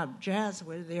jazz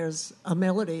where there's a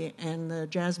melody and the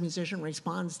jazz musician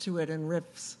responds to it and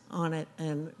riffs on it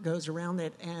and goes around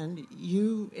it, and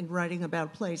you, in writing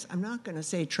about place, I'm not going to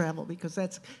say travel because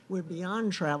we're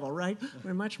beyond travel, right?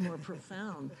 We're much more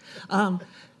profound.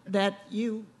 That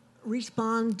you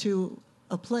respond to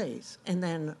a place and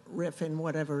then riff in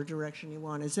whatever direction you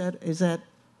want. Is that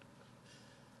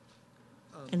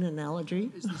an analogy?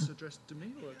 Is this addressed to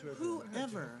me or to everyone?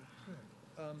 Whoever.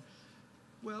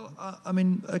 Well, I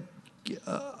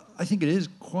think it is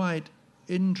quite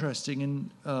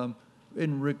interesting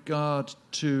in regard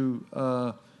to.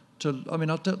 I'll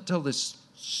tell this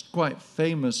quite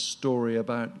famous story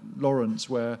about Lawrence,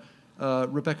 where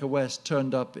Rebecca West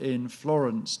turned up in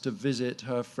Florence to visit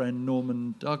her friend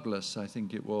Norman Douglas, I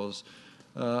think it was,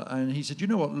 and he said, "You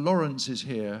know what? Lawrence is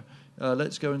here.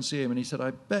 Let's go and see him." And he said,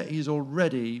 "I bet he's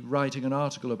already writing an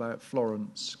article about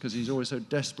Florence because he's always so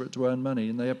desperate to earn money."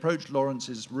 And they approach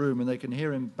Lawrence's room and they can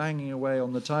hear him banging away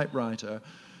on the typewriter.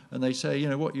 And they say,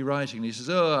 "What are you writing?" And he says,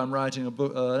 "Oh, I'm writing a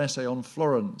book, an essay on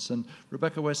Florence." And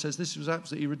Rebecca West says, "This was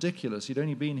absolutely ridiculous. He'd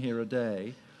only been here a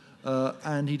day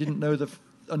and he didn't know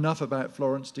enough about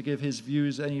Florence to give his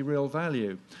views any real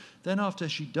value." Then after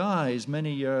she dies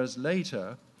many years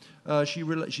later,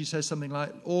 she says something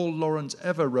like, "All Lawrence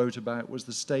ever wrote about was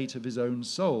the state of his own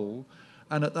soul,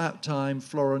 and at that time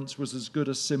Florence was as good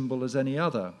a symbol as any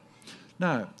other."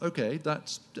 Now, okay,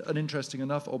 that's an interesting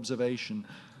enough observation,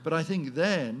 but I think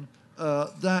then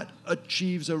that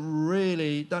achieves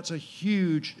that's a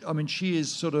huge, she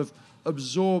is sort of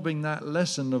absorbing that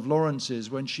lesson of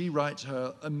Lawrence's when she writes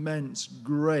her immense,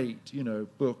 great,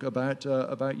 book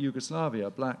about Yugoslavia,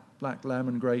 Black Lamb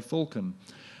and Grey Falcon.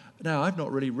 Now, I've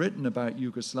not really written about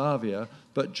Yugoslavia,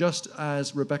 but just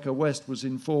as Rebecca West was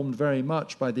informed very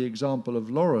much by the example of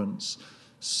Lawrence,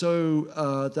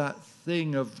 so that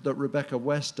thing that Rebecca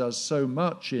West does so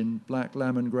much in Black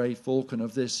Lamb and Grey Falcon,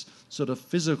 of this sort of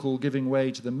physical giving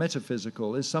way to the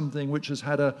metaphysical, is something which has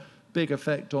had a big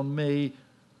effect on me,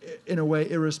 in a way,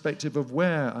 irrespective of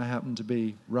where I happen to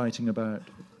be writing about.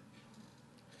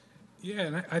 Yeah,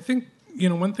 and I think,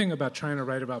 one thing about trying to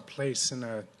write about place in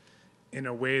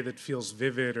a way that feels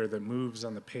vivid or that moves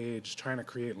on the page, trying to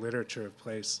create literature of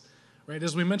place, right,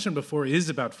 as we mentioned before, is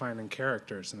about finding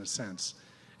characters in a sense.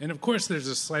 And of course there's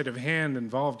a sleight of hand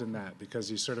involved in that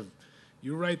because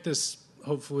you write this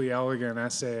hopefully elegant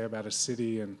essay about a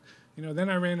city and, then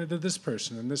I ran into this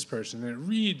person and this person, and it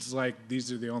reads like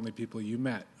these are the only people you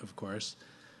met, of course.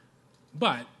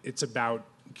 But it's about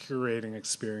curating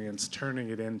experience, turning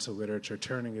it into literature,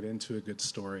 turning it into a good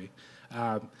story.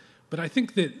 But I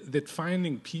think that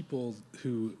finding people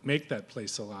who make that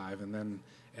place alive and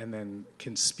then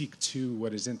can speak to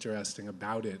what is interesting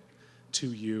about it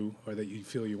to you or that you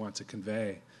feel you want to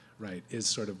convey, right, is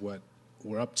sort of what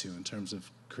we're up to in terms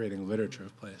of creating literature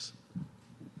of place.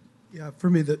 Yeah, for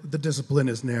me, the discipline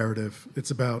is narrative.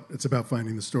 It's about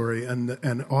finding the story, and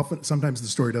sometimes the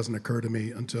story doesn't occur to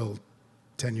me until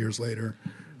 10 years later.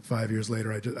 5 years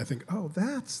later, I think, oh,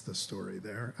 that's the story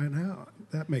there. I know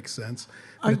that makes sense.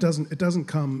 But it doesn't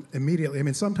come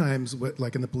immediately. Sometimes,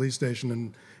 like in the police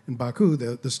station in Baku,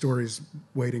 the story's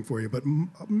waiting for you. But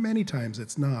many times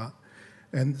it's not.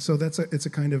 And so it's a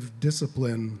kind of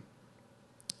discipline.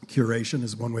 Curation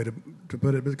is one way to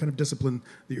put it, but the kind of discipline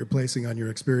that you're placing on your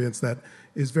experience that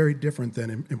is very different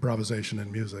than improvisation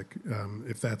in music,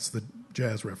 if that's the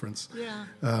jazz reference. Yeah.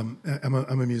 I'm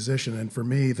a musician, and for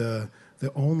me, the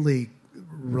only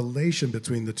relation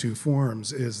between the two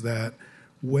forms is that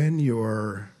when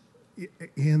you're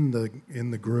in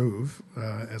the groove,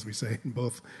 as we say in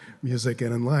both music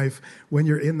and in life, when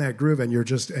you're in that groove and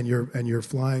you're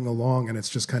flying along and it's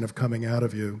just kind of coming out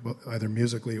of you, either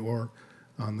musically or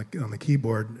on the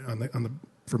keyboard,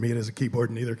 for me it is a keyboard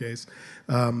in either case.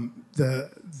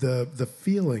 The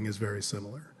feeling is very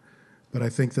similar, but I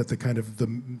think that the kind of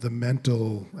the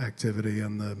mental activity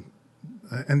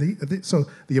so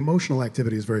the emotional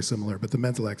activity is very similar, but the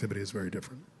mental activity is very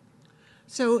different.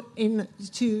 So,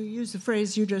 to use the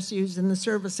phrase you just used, in the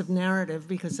service of narrative,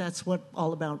 because that's what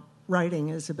all about writing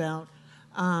is about.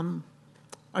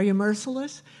 Are you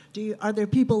merciless? Are there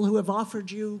people who have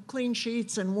offered you clean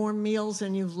sheets and warm meals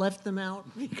and you've left them out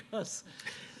because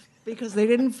they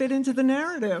didn't fit into the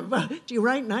narrative? Do you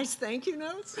write nice thank you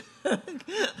notes? Yeah,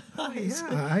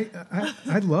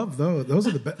 I love those.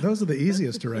 Those are the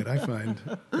easiest to write, I find,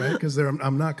 right? Because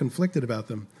I'm not conflicted about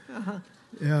them. Uh-huh.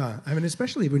 Yeah, I mean,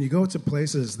 especially when you go to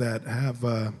places that have.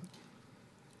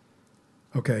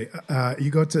 You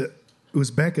go to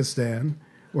Uzbekistan,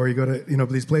 or you go to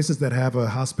these places that have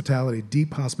a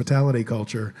deep hospitality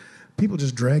culture. People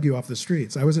just drag you off the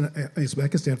streets. I was in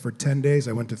Uzbekistan for 10 days.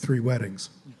 I went to 3 weddings.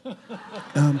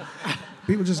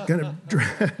 People just kind of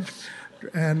drag,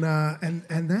 and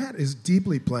that is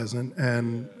deeply pleasant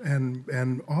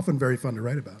and often very fun to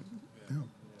write about.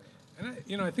 Yeah.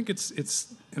 And I think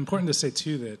it's important to say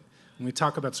too that when we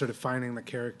talk about sort of finding the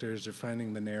characters or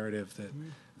finding the narrative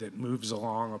that moves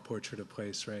along a portrait of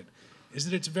place, right, is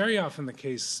that it's very often the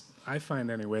case, I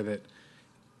find anyway, that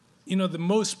the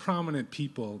most prominent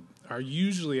people are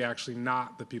usually actually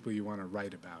not the people you want to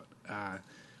write about.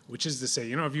 Which is to say,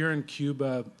 if you're in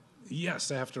Cuba, yes,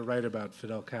 I have to write about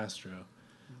Fidel Castro.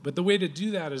 But the way to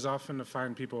do that is often to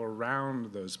find people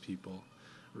around those people,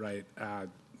 right?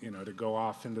 To go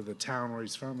off into the town where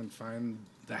he's from and find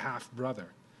the half-brother.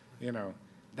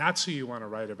 That's who you want to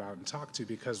write about and talk to,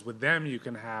 because with them you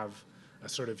can have a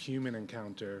sort of human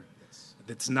encounter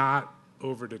that's not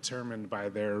overdetermined by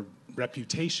their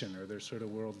reputation or their sort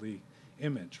of worldly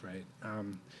image, right?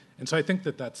 And so I think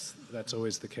that's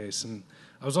always the case. And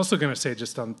I was also going to say,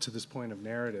 just to this point of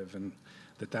narrative, and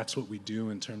that's what we do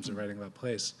in terms of writing about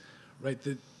place, right?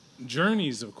 The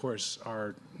journeys, of course,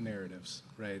 are narratives,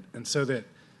 right? And so that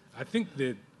I think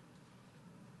that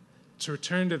to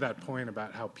return to that point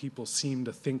about how people seem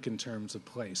to think in terms of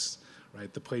place,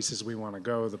 right? The places we want to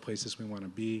go, the places we want to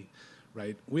be,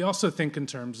 right? We also think in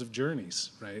terms of journeys,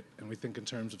 right? And we think in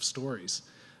terms of stories.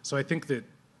 So I think that,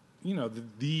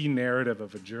 the narrative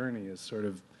of a journey is sort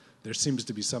of, there seems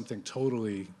to be something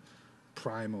totally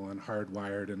primal and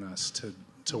hardwired in us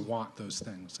to want those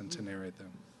things and to narrate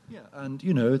them. Yeah, and,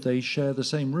 they share the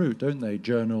same root, don't they?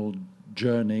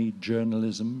 Journey,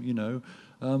 journalism,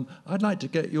 I'd like to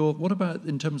get what about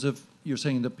in terms of, you're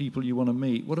saying the people you want to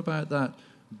meet, what about that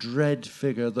dread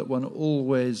figure that one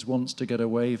always wants to get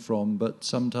away from but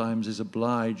sometimes is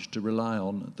obliged to rely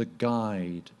on, the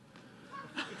guide?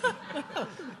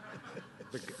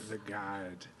 The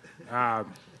guide. I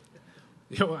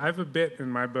have a bit in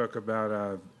my book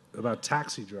about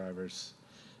taxi drivers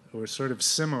who are sort of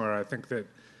similar. I think that,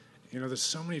 there's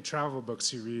so many travel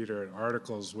books you read or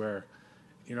articles where,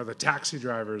 the taxi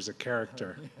driver is a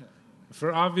character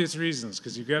for obvious reasons,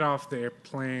 because you get off the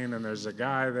airplane and there's a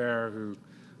guy there who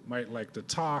might like to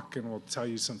talk and will tell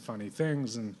you some funny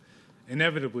things, and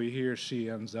inevitably he or she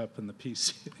ends up in the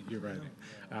piece that you're writing.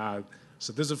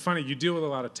 So there's you deal with a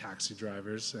lot of taxi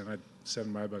drivers, and I said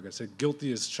in my book, I said,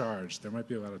 guilty as charged. There might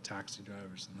be a lot of taxi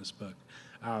drivers in this book.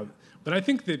 But I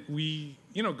think that we,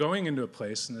 going into a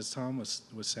place, and as Tom was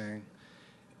saying,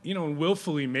 and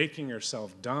willfully making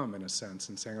yourself dumb in a sense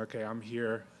and saying, okay, I'm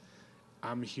here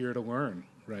to learn,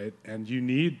 right? And you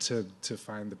need to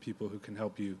find the people who can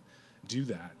help you do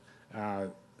that.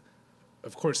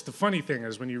 Of course, the funny thing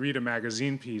is when you read a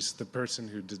magazine piece, the person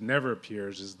who never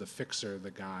appears is the fixer,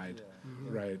 the guide,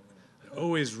 right?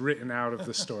 Always written out of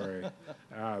the story.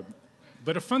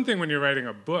 But a fun thing when you're writing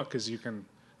a book is you can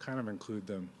kind of include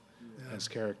them as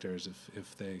characters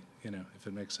if they, if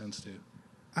it makes sense to.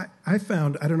 I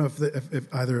found, I don't know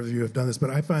if either of you have done this, but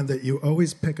I find that you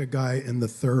always pick a guy in the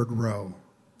third row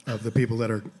of the people that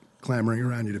are clamoring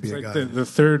around you to be a guy. The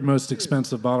third most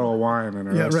expensive bottle of wine in a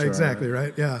restaurant. Right, exactly,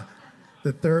 right, yeah.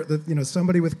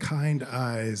 Somebody with kind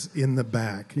eyes in the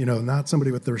back, not somebody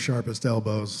with their sharpest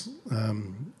elbows,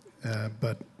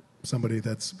 but somebody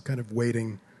that's kind of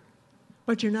waiting.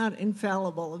 But you're not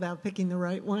infallible about picking the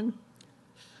right one?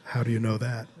 How do you know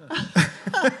that?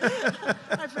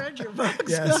 I've read your books.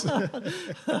 Yes.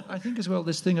 I think as well,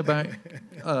 this thing about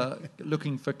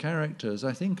looking for characters,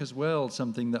 I think as well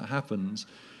something that happens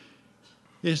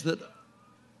is that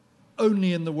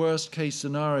only in the worst case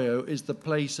scenario is the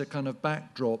place a kind of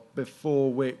backdrop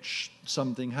before which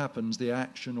something happens, the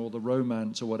action or the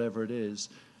romance or whatever it is.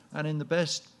 And in the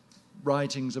best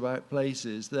writings about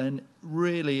places, then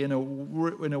really in a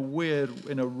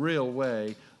real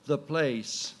way, the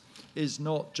place is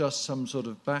not just some sort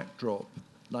of backdrop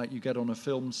like you get on a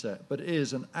film set, but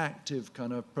is an active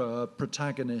kind of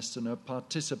protagonist and a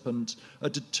participant, a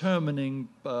determining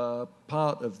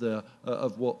part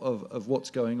of what's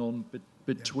going on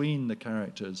between the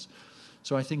characters.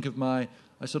 So I think of I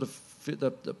sort of fit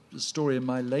the story in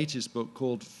my latest book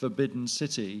called Forbidden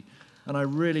City, And I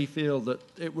really feel that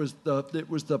it was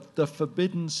the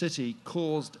Forbidden City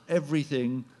caused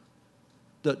everything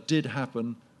that did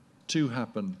happen to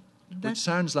happen, which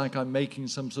sounds like I'm making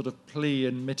some sort of plea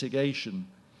in mitigation.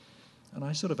 And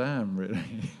I sort of am, really.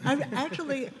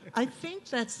 I think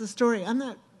that's the story.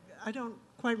 I don't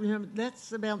quite remember.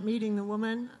 That's about meeting the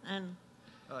woman and...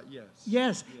 Yes.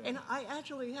 Yes, Yeah. and I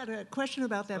actually had a question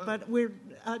about that, but we're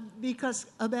because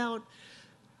about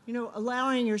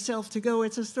allowing yourself to go.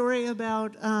 It's a story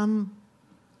about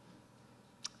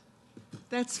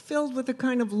that's filled with a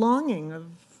kind of longing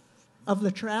of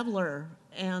the traveler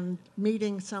and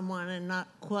meeting someone and not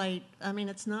quite. I mean,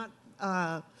 it's not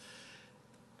a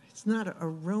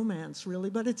romance really,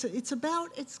 but it's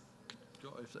about.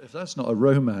 If that's not a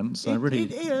romance,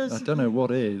 it is. I don't know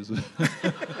what is.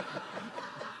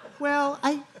 Well,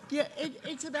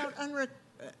 it's about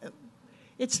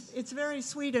it's very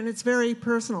sweet and it's very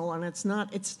personal and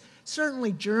it's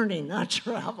certainly journey, not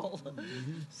travel.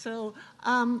 Mm-hmm. So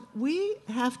we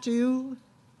have to.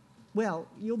 Well,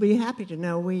 you'll be happy to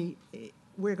know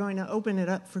we're going to open it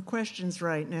up for questions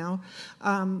right now,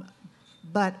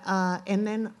 but and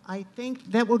then I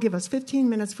think that will give us 15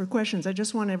 minutes for questions. I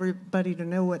just want everybody to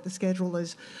know what the schedule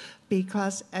is,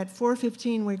 because at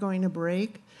 4:15 we're going to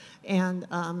break. And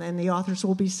the authors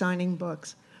will be signing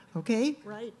books, okay?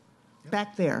 Right, yep.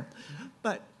 Back there.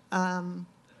 But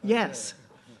yes.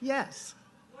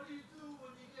 What do you do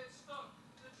when you get stuck?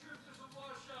 The trip is a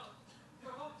washout.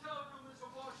 Your hotel room is a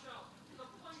washout. The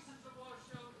place is a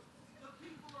washout. The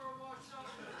people are a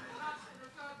washout. You're not in a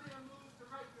goddamn mood to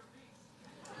write your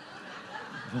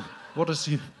piece.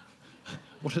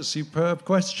 What a superb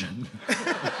question.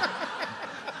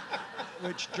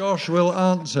 Which Josh will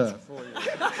answer for you.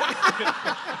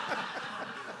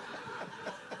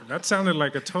 That sounded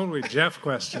like a totally Geoff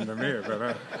question to me,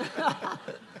 but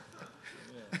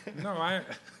no,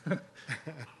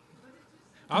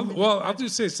 I'll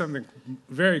just say something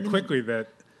very quickly that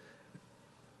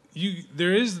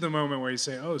there is the moment where you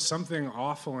say, oh, something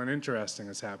awful and interesting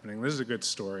is happening. This is a good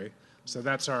story. So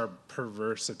that's our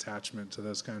perverse attachment to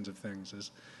those kinds of things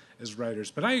as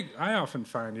writers. But I often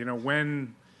find,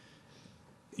 when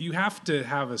you have to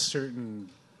have a certain,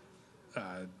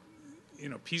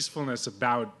 peacefulness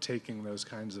about taking those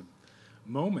kinds of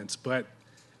moments, but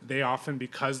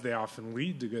because they often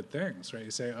lead to good things, right?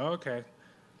 You say, oh, okay,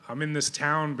 I'm in this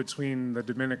town between the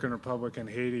Dominican Republic and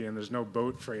Haiti, and there's no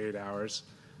boat for 8 hours.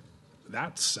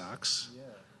 That sucks. Yeah.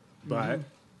 But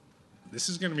this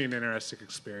is going to be an interesting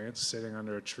experience, sitting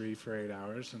under a tree for 8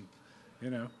 hours, and,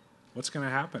 what's going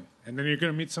to happen? And then you're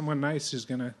going to meet someone nice who's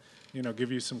going to,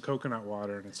 give you some coconut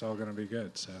water, and it's all going to be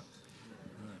good. So,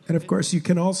 and of course, you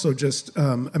can also just.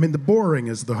 The boring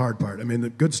is the hard part. The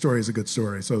good story is a good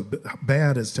story. So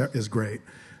bad is great.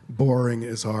 Boring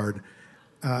is hard,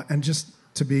 and just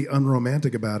to be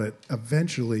unromantic about it.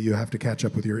 Eventually, you have to catch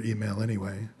up with your email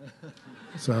anyway.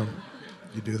 So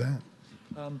you do that.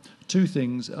 Two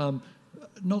things.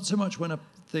 Not so much when a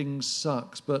thing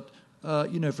sucks, but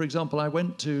for example, I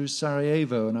went to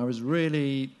Sarajevo, and I was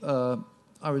really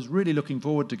looking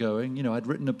forward to going. I'd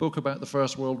written a book about the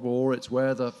First World War. It's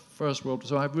where the First World...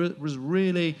 So I was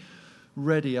really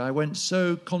ready. I went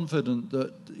so confident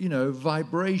that,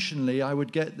 vibrationally I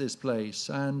would get this place.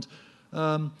 And,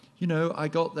 I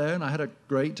got there and I had a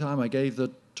great time. I gave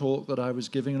the talk that I was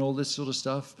giving and all this sort of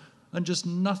stuff. And just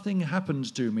nothing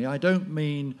happened to me. I don't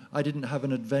mean I didn't have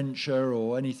an adventure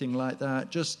or anything like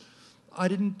that. Just I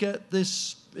didn't get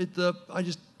this... I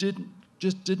just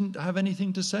didn't have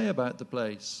anything to say about the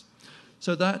place.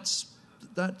 So that's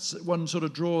one sort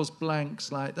of draws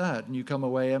blanks like that, and you come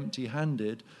away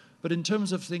empty-handed. But in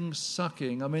terms of things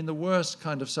sucking, the worst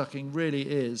kind of sucking really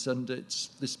is, and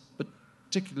this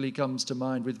particularly comes to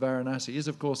mind with Varanasi, is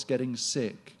of course getting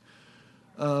sick.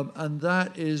 And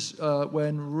that is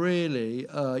when really,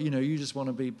 you just want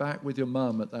to be back with your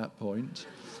mum at that point.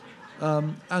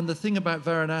 And the thing about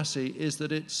Varanasi is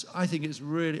that I think it's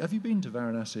really... Have you been to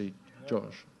Varanasi,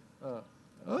 Josh?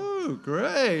 Oh,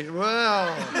 great.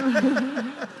 Well,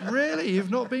 really?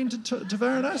 You've not been to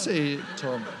Varanasi,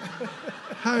 Tom?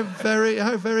 How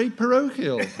very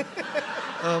parochial.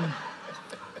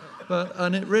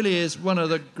 And it really is one of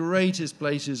the greatest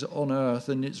places on earth,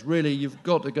 and it's really, you've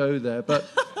got to go there. But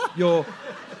you're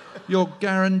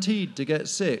guaranteed to get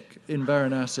sick in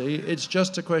Varanasi. It's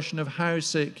just a question of how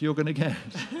sick you're going to get.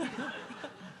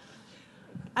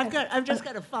 I've just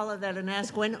got to follow that and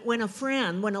ask, when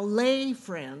a lay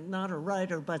friend, not a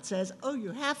writer, but says, oh,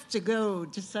 you have to go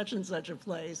to such and such a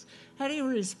place, how do you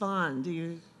respond?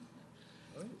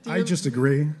 I just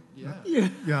agree. Yeah.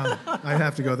 Yeah, I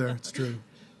have to go there. It's true.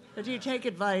 Do you take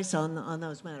advice on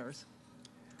those matters?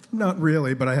 Not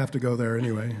really, but I have to go there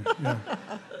anyway. Yeah.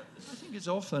 I think it's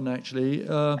often actually,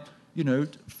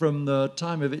 from the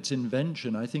time of its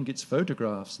invention, I think it's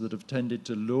photographs that have tended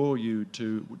to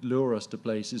lure us to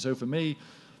places. So for me,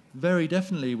 very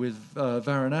definitely with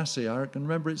Varanasi, I can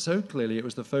remember it so clearly. It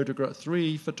was the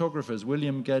three photographers,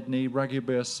 William Gedney,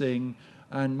 Raghubir Singh,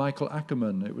 and Michael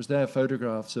Ackerman. It was their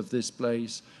photographs of this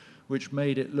place which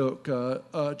made it look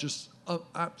just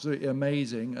absolutely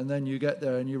amazing. And then you get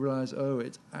there and you realize, oh,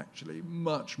 it's actually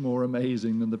much more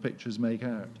amazing than the pictures make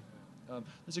out.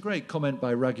 There's a great comment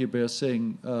by Raghubir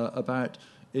Singh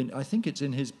I think it's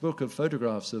in his book of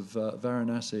photographs of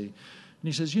Varanasi. And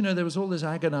he says, there was all this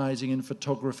agonizing in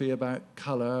photography about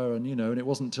color, and it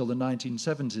wasn't until the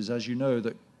 1970s, as you know,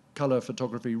 that color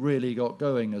photography really got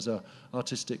going as a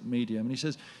artistic medium. And he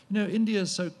says, India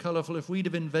is so colorful. If we'd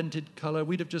have invented color,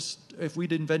 if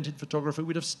we'd invented photography,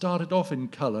 we'd have started off in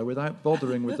color without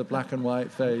bothering with the black and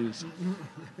white phase.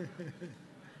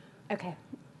 Okay.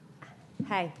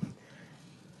 Hi.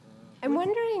 I'm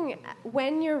wondering,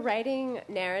 when you're writing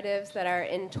narratives that are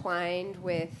entwined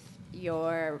with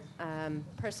your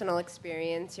personal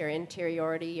experience, your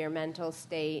interiority, your mental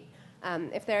state,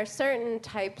 if there are certain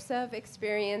types of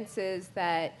experiences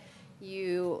that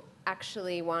you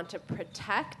actually want to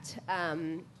protect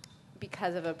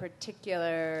because of a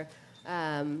particular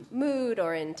mood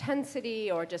or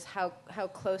intensity, or just how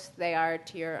close they are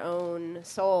to your own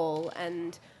soul,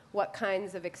 and what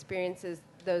kinds of experiences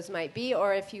those might be,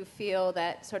 or if you feel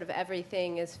that sort of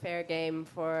everything is fair game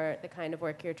for the kind of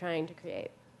work you're trying to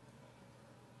create.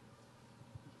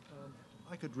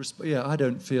 I could I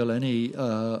don't feel any.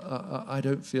 I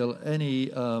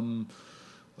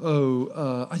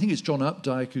think it's John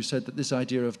Updike who said that this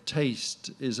idea of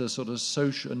taste is a sort of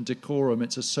social, and decorum,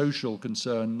 it's a social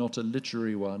concern, not a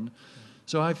literary one.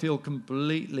 So I feel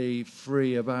completely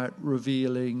free about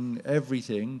revealing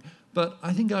everything. But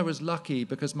I think I was lucky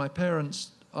because my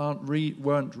parents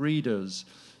weren't readers.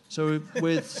 So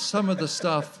with some of the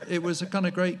stuff, it was a kind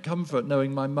of great comfort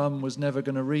knowing my mum was never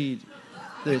going to read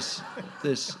this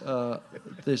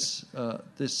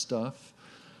stuff.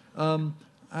 I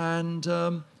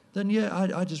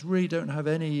just really don't have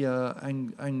any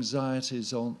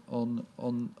anxieties on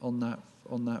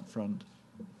that front.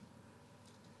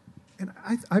 And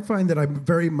I find that I'm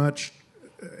very much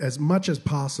as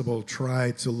possible,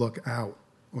 try to look out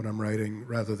when I'm writing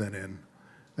rather than in.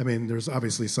 I mean, there's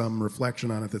obviously some reflection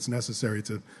on it that's necessary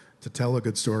to tell a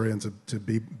good story and to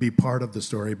be part of the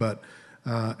story, but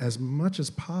as much as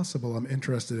possible, I'm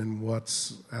interested in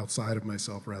what's outside of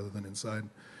myself rather than inside.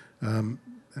 And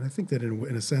I think that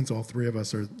in a sense, all three of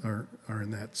us are in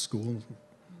that school.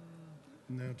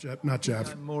 No, not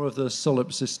Geoff. I'm more of the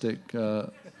solipsistic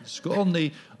school on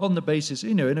the basis,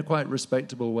 in a quite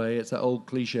respectable way. It's that old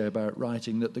cliche about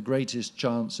writing that the greatest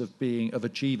chance of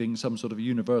achieving some sort of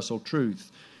universal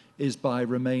truth is by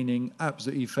remaining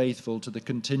absolutely faithful to the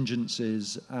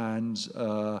contingencies and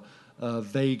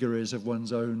vagaries of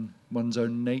one's own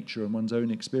nature and one's own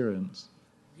experience.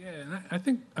 Yeah, and I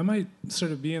think I might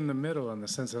sort of be in the middle in the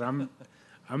sense that I'm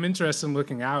interested in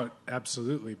looking out,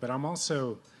 absolutely, but I'm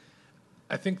also,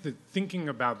 I think that thinking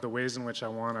about the ways in which I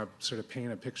want to sort of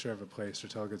paint a picture of a place or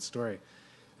tell a good story,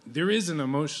 there is an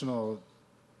emotional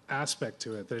aspect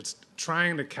to it, that it's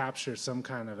trying to capture some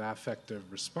kind of affective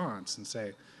response and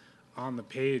say, on the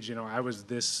page, I was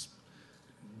this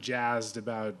jazzed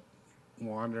about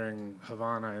wandering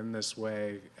Havana in this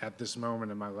way at this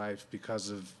moment in my life because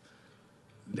of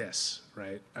this,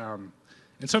 right? And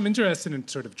so I'm interested in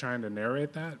sort of trying to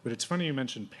narrate that, but it's funny you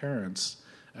mentioned parents,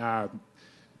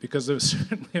 because there was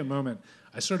certainly a moment,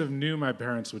 I sort of knew my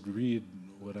parents would read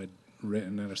what I'd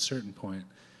written at a certain point,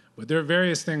 but there are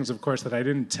various things, of course, that I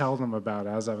didn't tell them about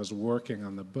as I was working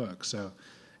on the book. So,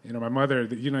 my mother,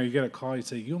 you get a call, you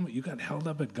say, you got held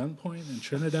up at gunpoint in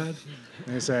Trinidad?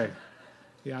 And they say,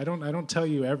 yeah, I don't tell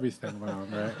you everything, Mom,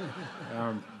 right?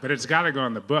 But it's got to go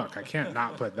in the book. I can't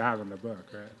not put that in the book,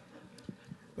 right?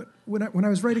 But when I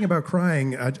was writing about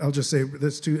crying, I'll just say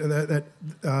this too: that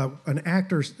an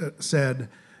actor said,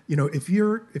 if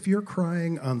you're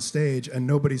crying on stage and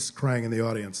nobody's crying in the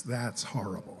audience, that's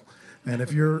horrible. And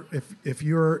if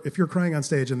you're crying on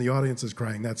stage and the audience is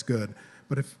crying, that's good.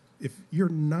 But if you're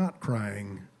not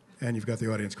crying and you've got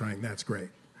the audience crying, that's great.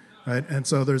 Right? And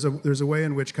so there's a way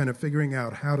in which kind of figuring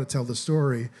out how to tell the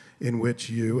story in which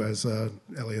you, as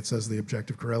Eliot says, the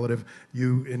objective correlative,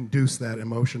 you induce that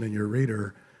emotion in your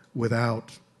reader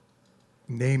without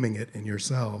naming it in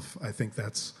yourself. I think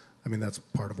that's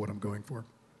part of what I'm going for.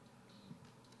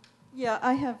 Yeah,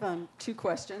 I have two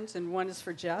questions, and one is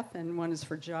for Geoff and one is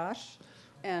for Josh.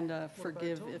 And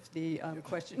forgive if the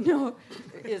question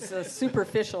is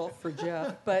superficial for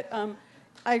Geoff. But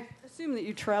I assume that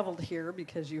you traveled here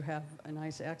because you have a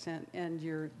nice accent and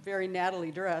you're very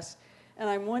nattily dressed. And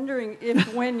I'm wondering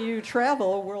if when you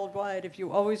travel worldwide, if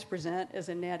you always present as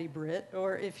a natty Brit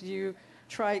or if you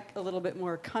try a little bit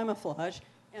more camouflage.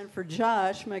 And for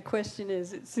Josh, my question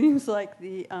is, it seems like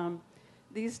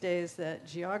these days that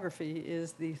geography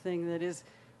is the thing that is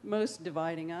most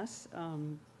dividing us.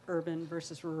 Urban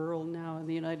versus rural now in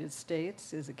the United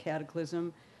States is a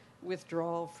cataclysm,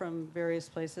 withdrawal from various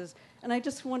places. And I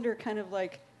just wonder kind of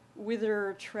like with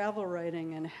your travel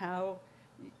writing and how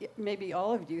maybe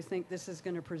all of you think this is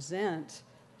going to present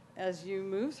as you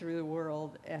move through the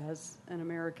world as an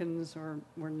Americans or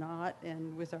not,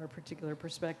 and with our particular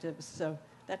perspectives. So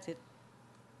that's it.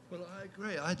 Well, I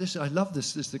agree. I love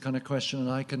this. This is the kind of question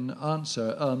I can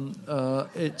answer.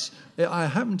 I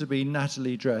happen to be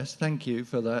nattily dressed. Thank you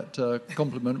for that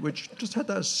compliment, which just had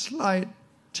that slight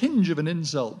tinge of an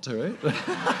insult to it.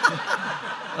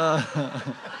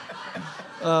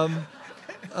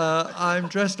 I'm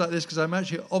dressed like this because I'm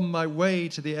actually on my way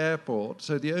to the airport.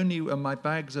 So my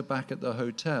bags are back at the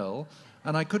hotel,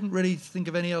 and I couldn't really think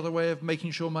of any other way of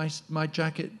making sure my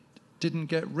jacket didn't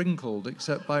get wrinkled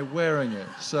except by wearing it.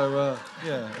 So,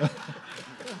 yeah.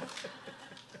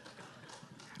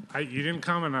 You didn't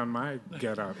comment on my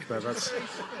get-up, but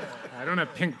I don't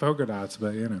have pink polka dots,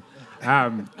 but you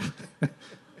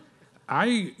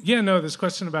know. This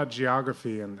question about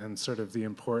geography and sort of the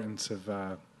importance of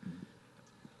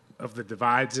the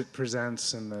divides it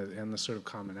presents and the sort of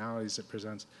commonalities it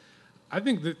presents. I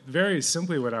think that very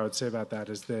simply what I would say about that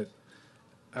is that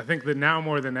I think that now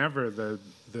more than ever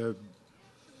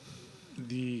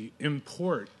the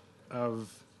import of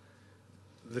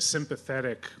the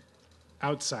sympathetic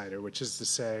outsider, which is to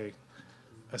say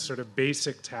a sort of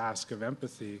basic task of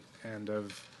empathy and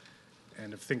of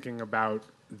thinking about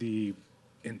the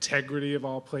integrity of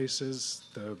all places,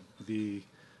 the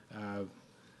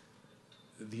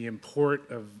import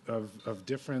of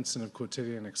difference and of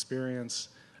quotidian experience,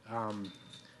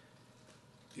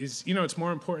 is, it's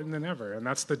more important than ever. And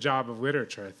that's the job of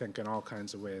literature, I think, in all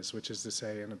kinds of ways, which is to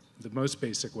say, in the most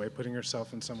basic way, putting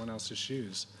yourself in someone else's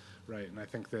shoes, right? And I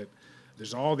think that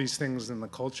there's all these things in the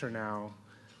culture now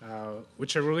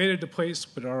which are related to place,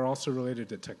 but are also related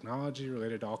to technology,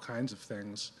 related to all kinds of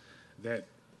things that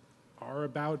are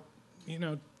about,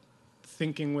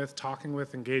 thinking with, talking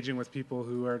with, engaging with people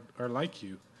who are like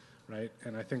you, right?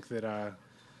 And I think that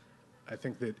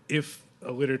if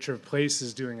a literature of place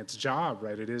is doing its job,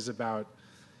 right, it is about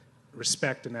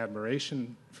respect and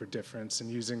admiration for difference and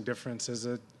using difference as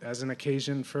an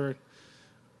occasion for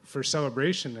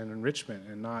celebration and enrichment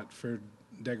and not for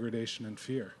degradation and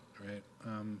fear, right?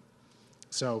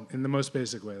 So in the most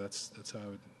basic way, that's how I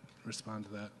would respond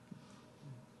to that.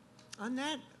 On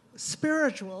that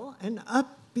spiritual and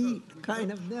upbeat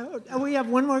kind of note, we have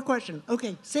one more question.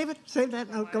 Okay, save that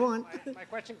note. Go on. My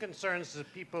question concerns the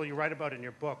people you write about in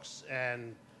your books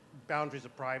and boundaries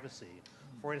of privacy.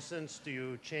 For instance, do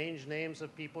you change names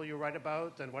of people you write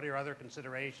about, and what are your other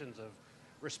considerations of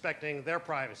respecting their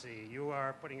privacy? You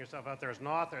are putting yourself out there as an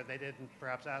author. They didn't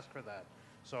perhaps ask for that.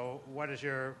 So what is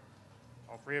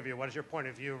all three of you, what is your point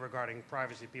of view regarding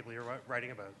privacy people you're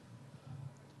writing about?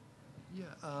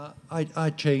 Yeah, I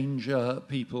change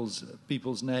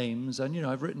people's names, and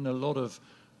I've written a lot of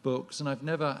books, and I've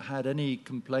never had any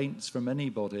complaints from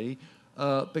anybody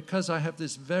because I have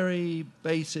this very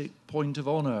basic point of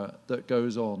honor that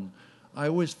goes on. I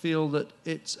always feel that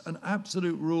it's an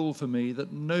absolute rule for me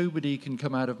that nobody can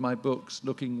come out of my books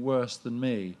looking worse than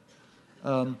me.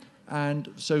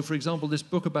 And so, for example, this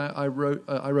book I wrote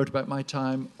about my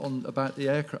time on the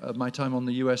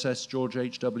USS George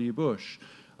H.W. Bush.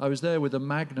 I was there with a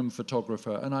Magnum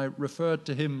photographer, and I referred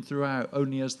to him throughout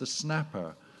only as the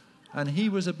snapper. And he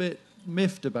was a bit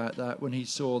miffed about that when he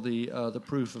saw the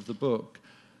proof of the book.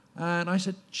 And I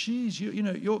said, "Geez,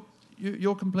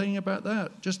 you're complaining about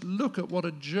that. Just look at what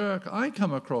a jerk I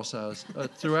come across as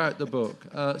throughout the book."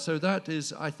 So that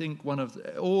is, I think, one of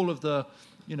all of the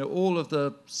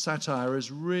satire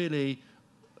is really.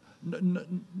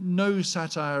 No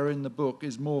satire in the book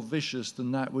is more vicious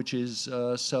than that which is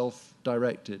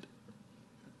self-directed.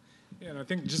 Yeah, and I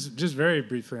think just very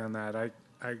briefly on that, I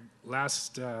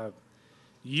last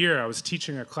year I was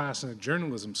teaching a class in a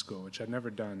journalism school, which I'd never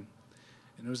done.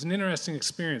 And it was an interesting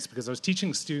experience because I was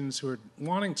teaching students who were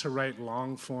wanting to write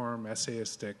long-form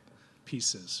essayistic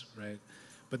pieces, right?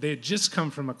 But they had just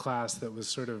come from a class that was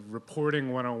sort of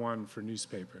reporting 101 for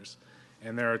newspapers.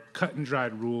 And there are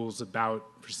cut-and-dried rules about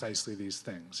precisely these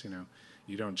things.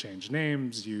 You don't change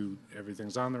names.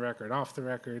 Everything's on the record, off the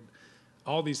record.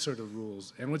 all these sort of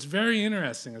rules. And what's very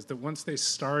interesting is that once they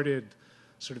started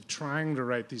sort of trying to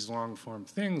write these long-form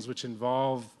things, which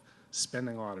involve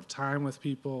spending a lot of time with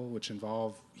people, which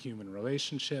involve human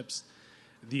relationships,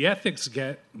 the ethics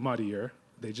get muddier.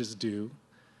 They just do.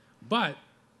 But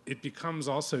it becomes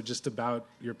also just about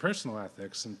your personal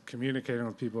ethics and communicating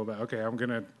with people about, okay, I'm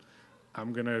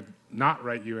gonna not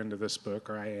write you into this book,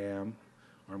 or I am,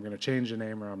 or I'm gonna change the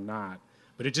name, or I'm not.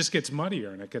 But it just gets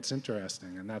muddier and it gets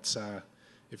interesting. And that's,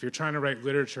 if you're trying to write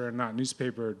literature and not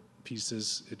newspaper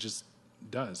pieces, it just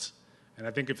does. And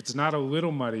I think if it's not a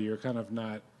little muddy, you're kind of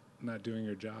not doing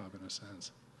your job in a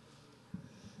sense.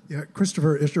 Yeah,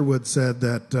 Christopher Isherwood said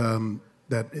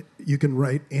that you can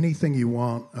write anything you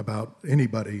want about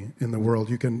anybody in the world.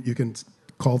 You can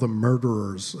call them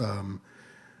murderers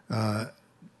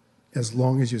as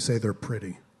long as you say they're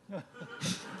pretty.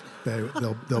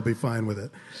 They'll be fine with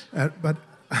it. But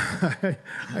I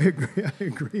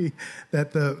agree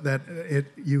that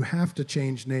you have to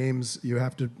change names. You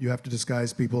have to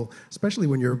disguise people, especially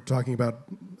when you're talking about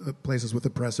places with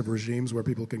oppressive regimes where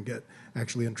people can get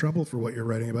actually in trouble for what you're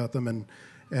writing about them,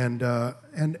 and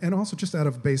also just out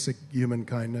of basic human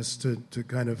kindness to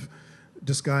kind of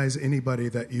disguise anybody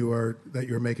that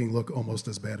you're making look almost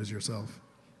as bad as yourself.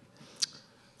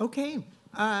 Okay.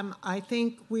 I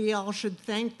think we all should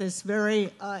thank this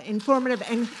very informative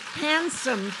and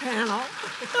handsome panel.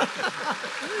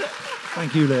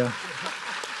 Thank you, Leah.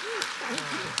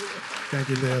 Thank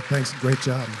you, Leah. Thanks. Great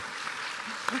job.